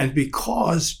 and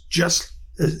because just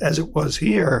as it was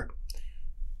here,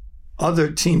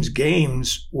 other teams'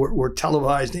 games were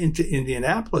televised into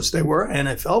Indianapolis. They were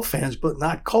NFL fans, but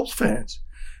not Colts fans.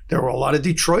 There were a lot of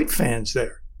Detroit fans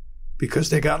there because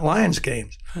they got Lions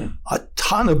games. A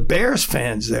ton of Bears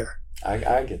fans there. I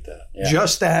get that. Yeah.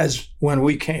 Just as when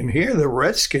we came here, the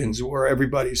Redskins were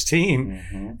everybody's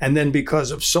team. And then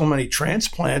because of so many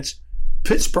transplants,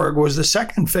 Pittsburgh was the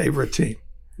second favorite team.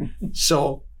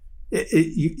 So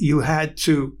you had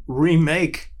to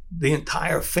remake the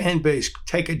entire fan base,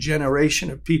 take a generation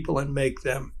of people and make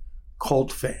them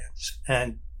Colt fans.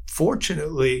 And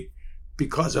fortunately,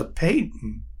 because of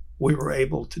Peyton, we were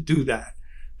able to do that.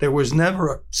 There was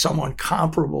never someone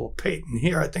comparable to Peyton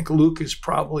here. I think Luke is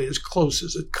probably as close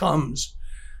as it comes,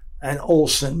 and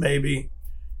Olsen maybe.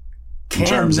 In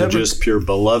terms of just pure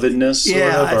belovedness?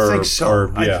 I think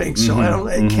so. I think so.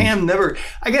 Cam never,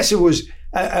 I guess it was,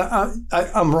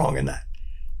 I'm wrong in that.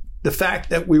 The fact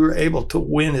that we were able to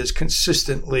win as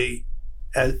consistently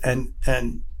and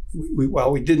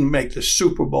while we didn't make the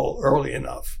Super Bowl early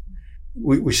enough,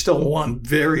 we still won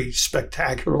very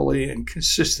spectacularly and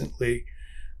consistently,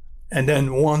 and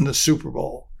then won the Super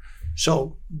Bowl.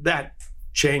 So that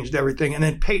changed everything. And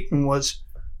then Peyton was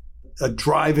a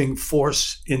driving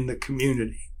force in the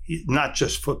community, not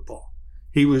just football.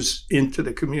 He was into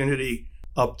the community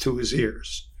up to his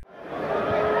ears.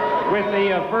 With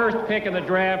the first pick in the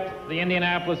draft, the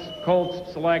Indianapolis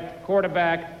Colts select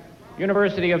quarterback,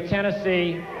 University of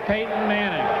Tennessee, Peyton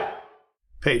Manning.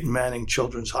 Peyton Manning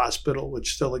Children's Hospital,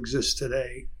 which still exists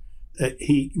today.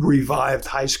 He revived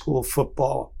high school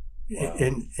football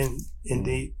in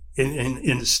the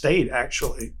state,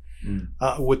 actually,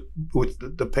 with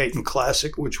the Peyton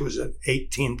Classic, which was an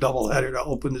 8-team doubleheader to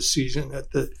open the season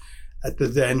at the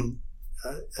then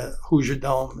Hoosier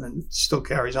Dome, and it still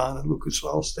carries on at Lucas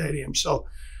Oil Stadium. So,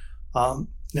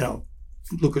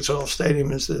 Lucas Oil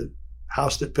Stadium is the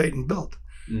house that Peyton built.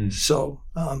 So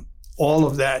all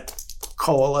of that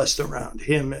coalesced around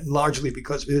him, and largely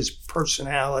because of his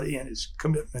personality and his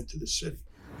commitment to the city.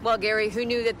 Well, Gary, who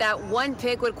knew that one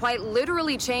pick would quite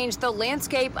literally change the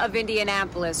landscape of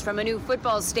Indianapolis, from a new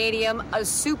football stadium, a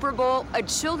Super Bowl, a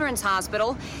children's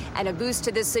hospital, and a boost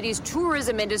to the city's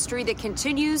tourism industry that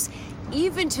continues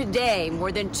even today,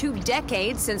 more than 2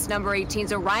 decades since number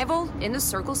 18's arrival in the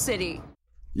Circle City.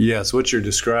 Yes, what you're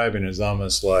describing is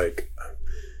almost like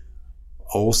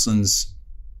Olsen's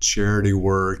charity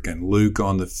work and Luke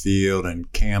on the field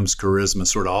and Cam's charisma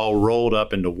sort of all rolled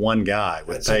up into one guy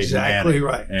with Peyton exactly Manning.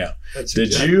 Right. Yeah. That's Did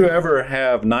exactly you ever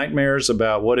have nightmares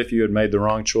about what if you had made the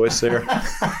wrong choice there?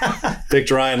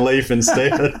 Picked Ryan Leaf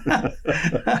instead?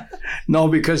 No,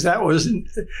 because that wasn't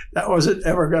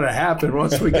ever going to happen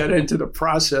once we get into the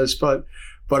process. But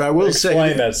I will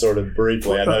explain that sort of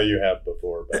briefly. I know you have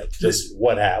before, but just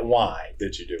why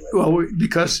did you do it? Well,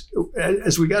 because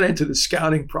as we got into the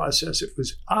scouting process, it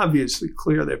was obviously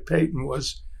clear that Peyton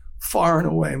was far and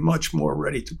away much more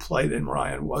ready to play than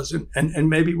Ryan was, and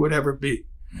maybe would ever be.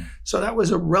 So that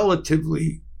was a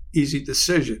relatively easy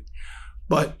decision.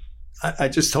 But I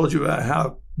just told you about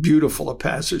how beautiful a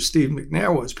passer Steve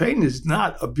McNair was. Peyton is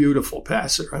not a beautiful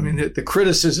passer. I mean, the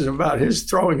criticism about his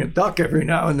throwing a duck every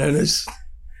now and then is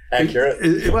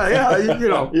accurate. Well,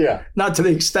 yeah, yeah. Not to the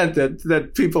extent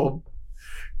that people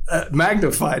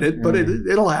magnified it, but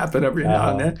it'll happen every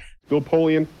now and then. Bill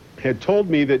Polian had told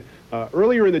me that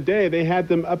earlier in the day they had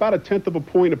them about a tenth of a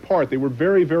point apart. They were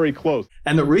very, very close.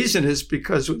 And the reason is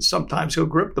because sometimes he'll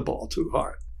grip the ball too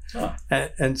hard. Huh.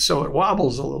 And so it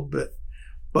wobbles a little bit.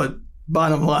 But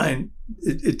bottom line,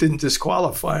 it didn't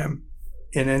disqualify him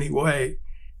in any way.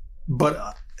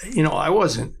 But, I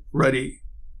wasn't ready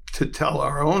to tell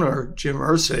our owner, Jim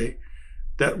Irsay,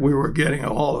 that we were getting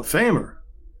a Hall of Famer.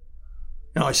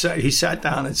 He sat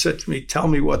down and said to me, tell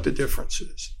me what the difference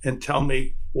is and tell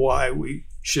me why we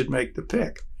should make the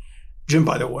pick. Jim,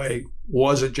 by the way,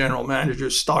 was a general manager,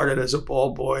 started as a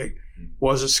ball boy,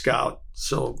 was a scout,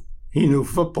 so he knew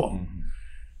football. Mm-hmm.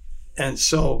 And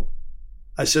so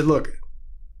I said, look,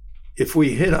 if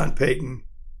we hit on Peyton,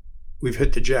 we've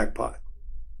hit the jackpot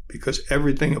because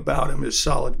everything about him is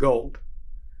solid gold.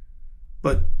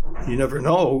 But you never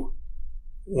know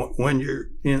when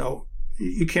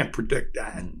you can't predict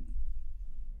that.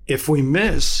 If we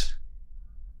miss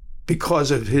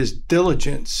because of his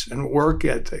diligence and work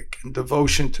ethic and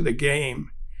devotion to the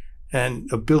game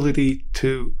and ability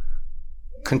to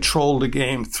control the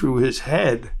game through his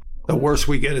head, the worst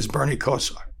we get is Bernie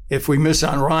Kosar. If we miss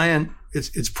on Ryan,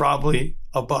 it's probably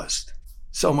a bust.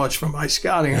 So much for my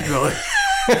scouting ability.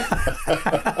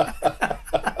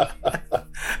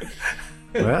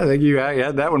 Well, I think you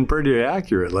had that one pretty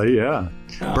accurately, yeah.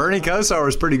 Bernie Kosar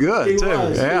was pretty good, too.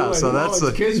 That's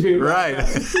the kids be right.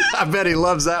 I bet he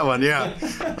loves that one, yeah.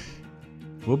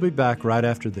 We'll be back right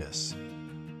after this.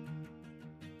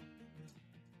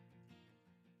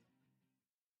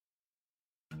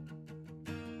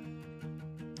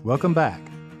 Welcome back.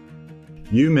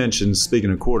 You mentioned,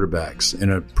 speaking of quarterbacks, in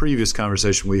a previous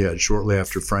conversation we had shortly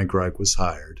after Frank Reich was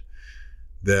hired,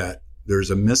 that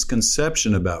there's a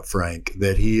misconception about Frank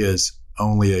that he is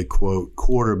only a, quote,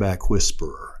 quarterback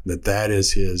whisperer, that's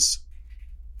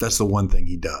the one thing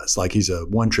he does. Like he's a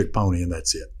one-trick pony and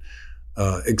that's it.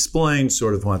 Explain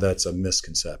sort of why that's a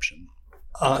misconception.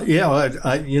 I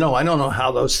don't know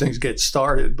how those things get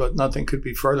started, but nothing could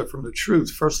be further from the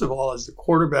truth. First of all, as the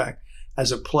quarterback,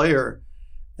 as a player,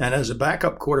 and as a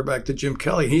backup quarterback to Jim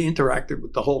Kelly, he interacted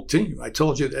with the whole team. I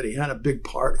told you that he had a big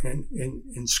part in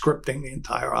scripting the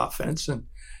entire offense and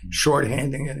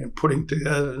shorthanding it and putting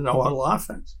together the no-huddle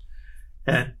offense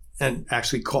and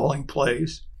actually calling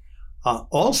plays.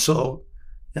 Also,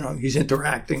 he's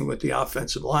interacting with the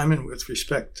offensive linemen with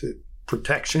respect to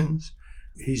protections.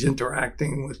 He's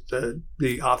interacting with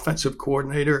the offensive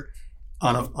coordinator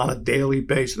on a daily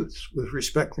basis with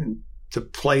respect to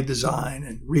play design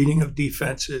and reading of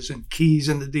defenses and keys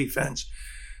in the defense.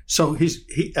 So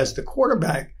he as the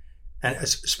quarterback, and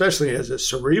especially as a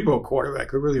cerebral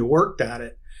quarterback who really worked at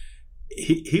it,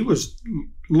 he was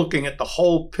looking at the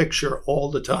whole picture all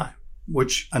the time,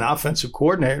 which an offensive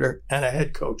coordinator and a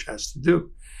head coach has to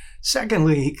do.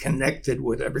 Secondly, he connected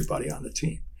with everybody on the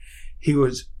team. He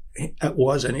was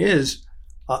and is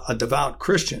a devout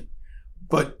Christian,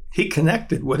 but he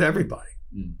connected with everybody.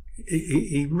 Mm.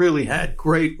 He really had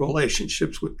great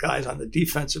relationships with guys on the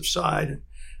defensive side. And,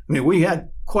 I mean, we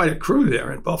had quite a crew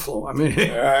there in Buffalo. I mean,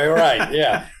 right,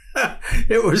 yeah.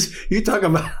 It was, you talk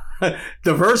about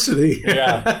diversity.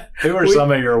 Yeah. Who were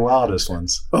some of your wildest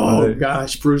ones? Oh,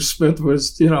 gosh. Bruce Smith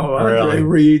was, Andre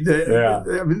Reed.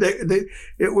 I mean,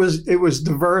 it was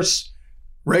diverse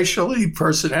racially,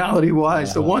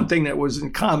 personality-wise. Uh-huh. The one thing that was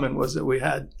in common was that we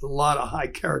had a lot of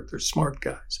high-character, smart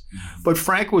guys. Mm-hmm. But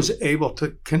Frank was able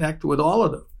to connect with all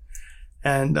of them.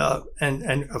 And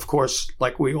of course,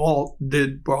 like we all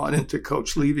did, brought into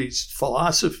Coach Levy's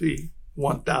philosophy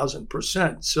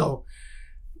 1,000%. So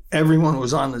everyone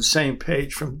was on the same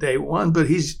page from day one, but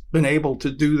he's been able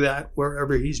to do that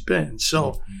wherever he's been.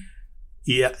 So,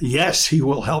 yes, he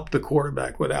will help the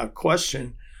quarterback without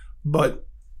question, but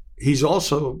he's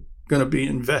also going to be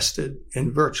invested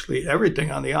in virtually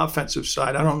everything on the offensive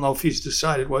side. I don't know if he's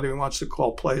decided whether he wants to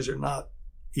call plays or not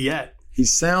yet. He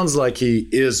sounds like he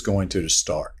is going to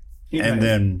start.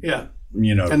 Then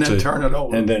turn it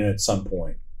over. And then at some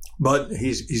point. But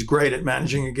he's great at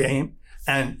managing a game.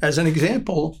 And as an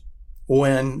example,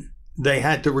 when they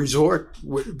had to resort,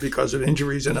 because of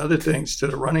injuries and other things, to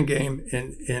the running game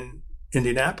in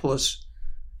Indianapolis,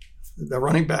 the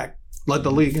running back led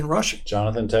the league in rushing.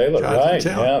 Jonathan Taylor, right.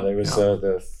 Yeah, there was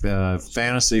the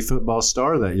fantasy football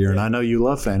star that year, and I know you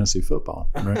love fantasy football,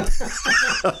 right?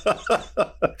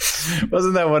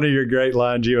 Wasn't that one of your great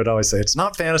lines? You would always say, it's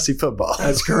not fantasy football.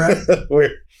 That's correct.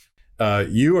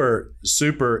 You are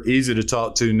super easy to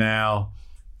talk to now,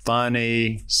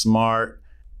 funny, smart,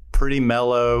 pretty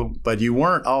mellow, but you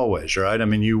weren't always, right? I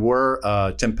mean, you were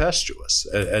tempestuous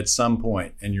at some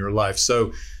point in your life.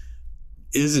 So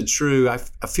is it true? I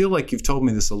feel like you've told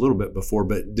me this a little bit before,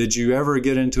 but did you ever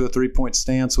get into a 3-point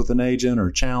stance with an agent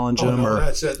or challenge him? No,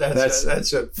 that's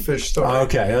a fish story.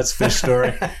 Okay, that's a fish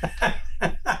story.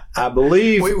 I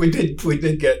believe we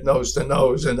did get nose to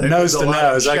nose, and nose to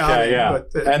nose. Okay, yeah,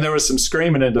 and there was some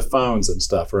screaming into phones and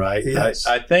stuff, right? Yes.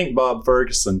 I think Bob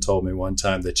Ferguson told me one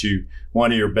time that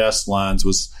one of your best lines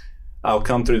was, "I'll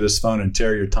come through this phone and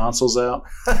tear your tonsils out."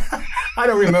 I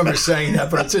don't remember saying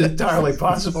that, but it's entirely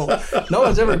possible. No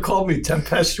one's ever called me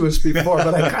tempestuous before,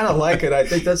 but I kind of like it. I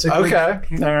think that's okay.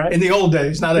 All right. In the old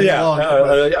days, not any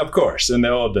longer. Of course, in the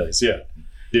old days, yeah.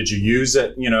 Did you use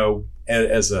it,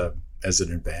 as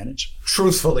an advantage?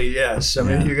 Truthfully, yes. I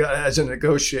mean, you got, as a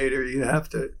negotiator, you have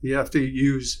to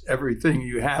use everything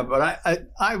you have. But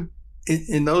I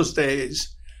in those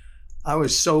days, I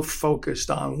was so focused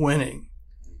on winning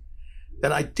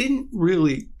that I didn't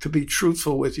really, to be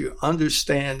truthful with you,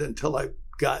 understand until I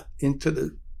got into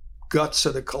the guts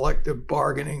of the collective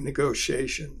bargaining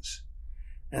negotiations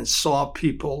and saw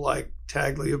people like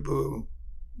Tagliabue,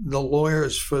 the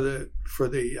lawyers for the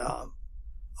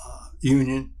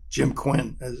union, Jim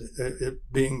Quinn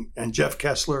and Jeff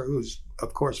Kessler, who's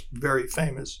of course very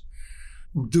famous,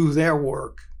 do their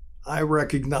work. I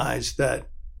recognized that,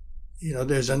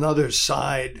 there's another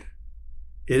side.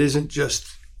 It isn't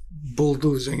just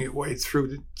bulldozing your way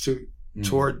through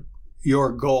toward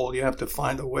your goal. You have to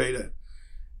find a way to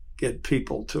get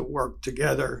people to work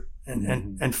together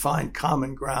and find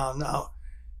common ground. Now,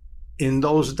 in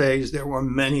those days, there were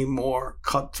many more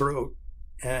cutthroat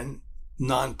and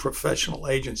non-professional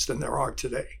agents than there are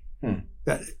today.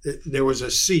 There was a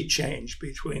sea change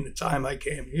between the time I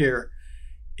came here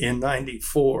in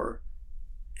 94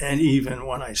 and even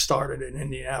when I started in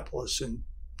Indianapolis in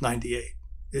 98.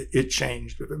 It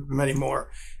changed. Many more.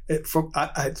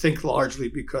 I think largely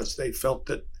because they felt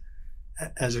that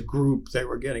as a group they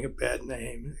were getting a bad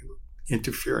name,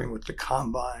 interfering with the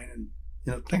combine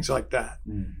and things like that.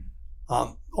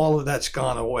 All of that's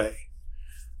gone away.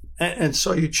 And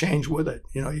so you change with it.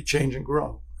 You change and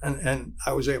grow. And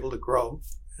I was able to grow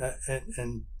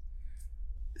and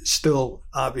still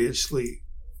obviously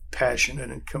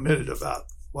passionate and committed about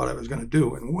what I was going to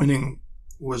do. And winning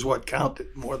was what counted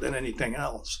more than anything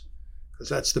else, because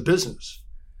that's the business.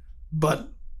 But,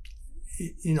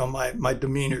 my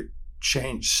demeanor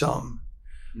changed some.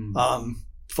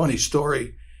 Funny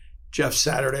story, Jeff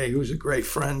Saturday, who's a great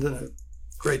friend and a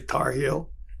great Tar Heel,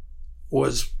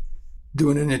 was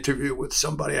doing an interview with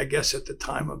somebody, I guess at the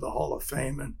time of the Hall of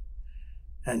Fame,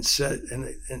 and said,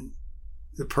 and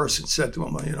the person said to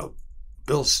him,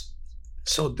 Bill's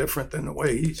so different than the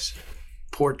way he's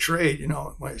portrayed.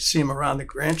 When I see him around the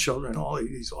grandchildren,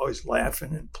 he's always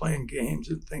laughing and playing games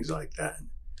and things like that.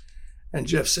 And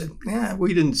Jeff said,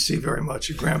 we didn't see very much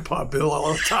of Grandpa Bill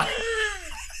all the time.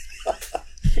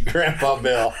 Grandpa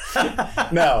Bill.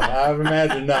 No, I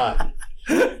imagine not.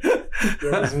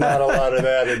 There was not a lot of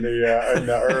that in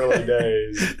the early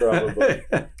days, probably.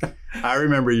 I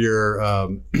remember you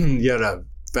had a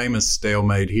famous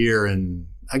stalemate here, and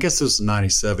I guess this was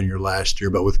 97, your last year,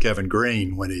 but with Kevin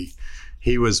Green when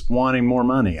he was wanting more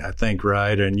money, I think,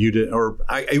 right? And you did,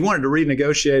 he wanted to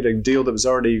renegotiate a deal that was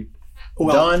already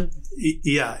done.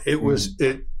 Yeah, it was.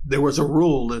 There was a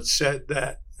rule that said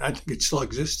that, I think it still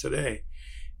exists today,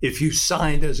 if you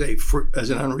signed as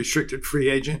an unrestricted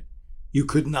free agent, you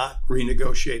could not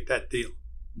renegotiate that deal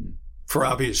for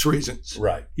obvious reasons.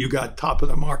 Right. You got top of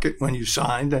the market when you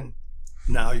signed, and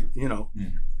now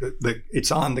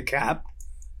it's on the cap,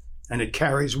 and it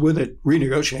carries with it,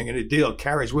 renegotiating a deal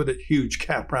carries with it huge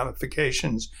cap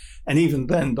ramifications, and even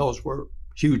then those were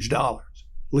huge dollars.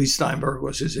 Lee Steinberg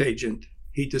was his agent.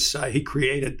 He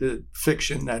created the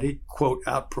fiction that he, quote,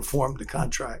 outperformed the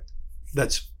contract.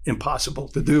 That's impossible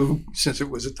to do since it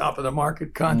was a top of the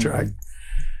market contract.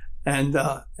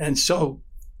 And so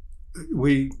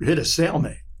we hit a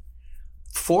stalemate.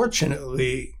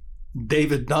 Fortunately,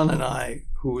 David Dunn and I,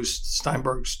 who was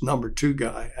Steinberg's number 2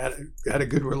 guy, had a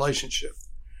good relationship,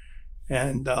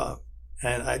 and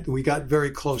we got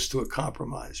very close to a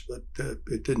compromise, but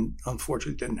it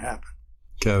unfortunately didn't happen.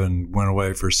 Kevin went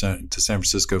away to San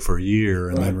Francisco for a year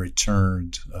and then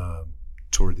returned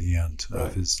toward the end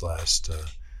of his last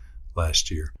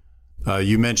year.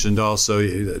 You mentioned also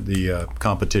the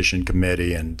competition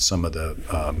committee and some of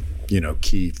the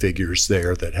key figures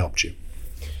there that helped you.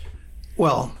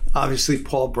 Well, obviously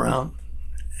Paul Brown,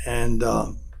 and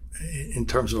in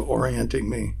terms of orienting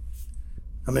me,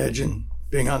 imagine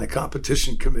being on the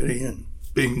competition committee and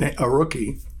being a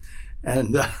rookie,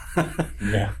 and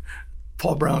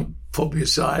Paul Brown pulled me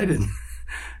aside and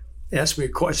asked me a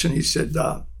question. He said,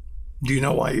 "Do you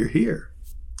know why you're here?"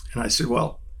 And I said,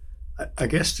 "Well, I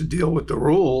guess to deal with the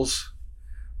rules,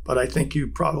 but I think you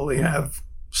probably have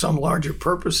some larger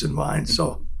purpose in mind,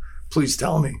 so please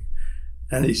tell me."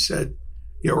 And he said,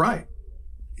 "You're right."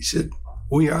 He said,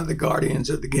 "We are the guardians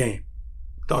of the game.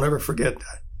 Don't ever forget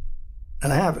that."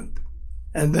 And I haven't.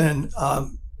 And then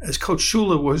as Coach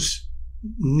Shula was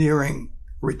nearing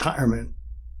retirement,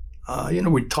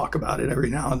 we'd talk about it every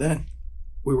now and then.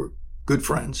 We were good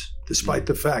friends, despite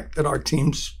the fact that our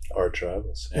teams... Arch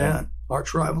rivals. Yeah,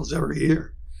 arch rivals every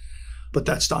year. But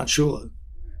that's Don Shula.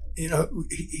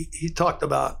 He talked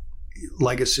about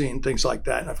legacy and things like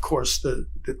that. And of course, the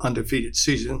undefeated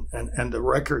season and the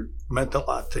record meant a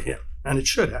lot to him. And it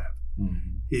should have.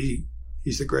 Mm-hmm.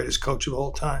 He's the greatest coach of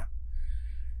all time.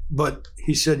 But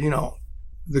he said,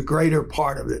 the greater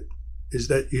part of it is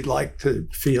that you'd like to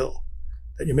feel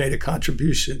that you made a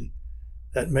contribution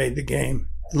that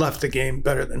left the game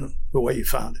better than the way you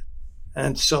found it.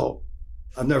 And so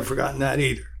I've never forgotten that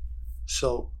either.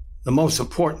 So the most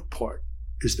important part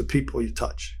is the people you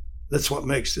touch. That's what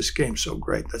makes this game so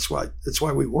great. That's why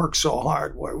we work so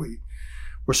hard, why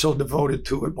we're so devoted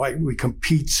to it, why we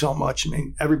compete so much. I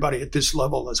mean, everybody at this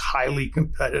level is highly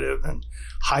competitive and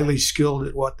highly skilled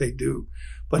at what they do.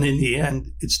 But in the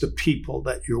end, it's the people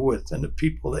that you're with and the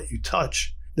people that you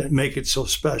touch that make it so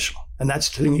special. And that's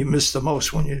the thing you miss the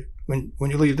most when you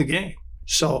leave the game.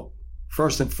 So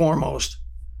first and foremost,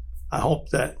 I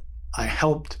hope that I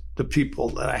helped the people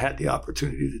that I had the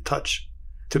opportunity to touch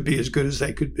to be as good as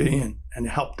they could be and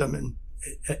help them in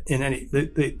any,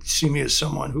 they see me as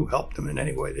someone who helped them in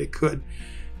any way they could.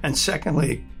 And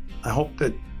secondly, I hope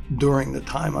that during the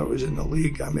time I was in the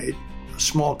league, I made a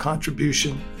small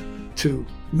contribution to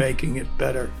making it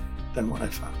better than when I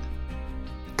found it.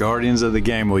 Guardians of the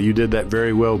game. Well, you did that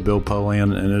very well, Bill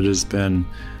Polian, and it has been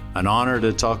an honor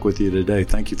to talk with you today.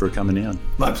 Thank you for coming in.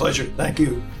 My pleasure. Thank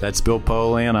you. That's Bill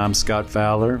Polian. I'm Scott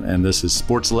Fowler, and this is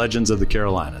Sports Legends of the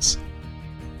Carolinas.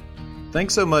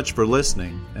 Thanks so much for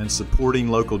listening and supporting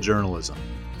local journalism.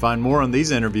 Find more on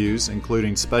these interviews,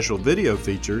 including special video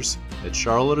features, at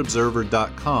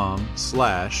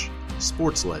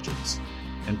charlotteobserver.com/sportslegends.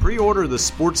 And pre-order the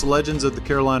Sports Legends of the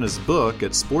Carolinas book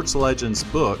at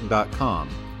sportslegendsbook.com.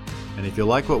 And if you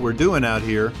like what we're doing out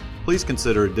here, please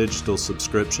consider a digital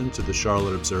subscription to the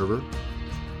Charlotte Observer.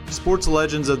 Sports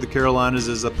Legends of the Carolinas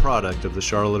is a product of the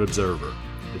Charlotte Observer.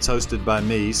 It's hosted by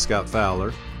me, Scott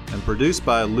Fowler, and produced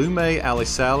by Lume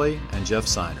Alisali and Jeff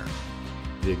Seiner.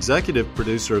 The executive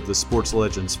producer of the Sports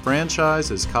Legends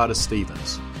franchise is Cotta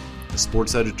Stevens. The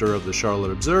sports editor of the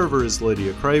Charlotte Observer is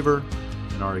Lydia Craver,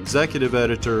 and our executive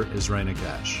editor is Raina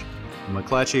Cash. The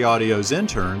McClatchy Audio's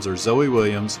interns are Zoe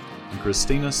Williams and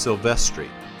Christina Silvestri.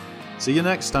 See you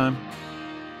next time.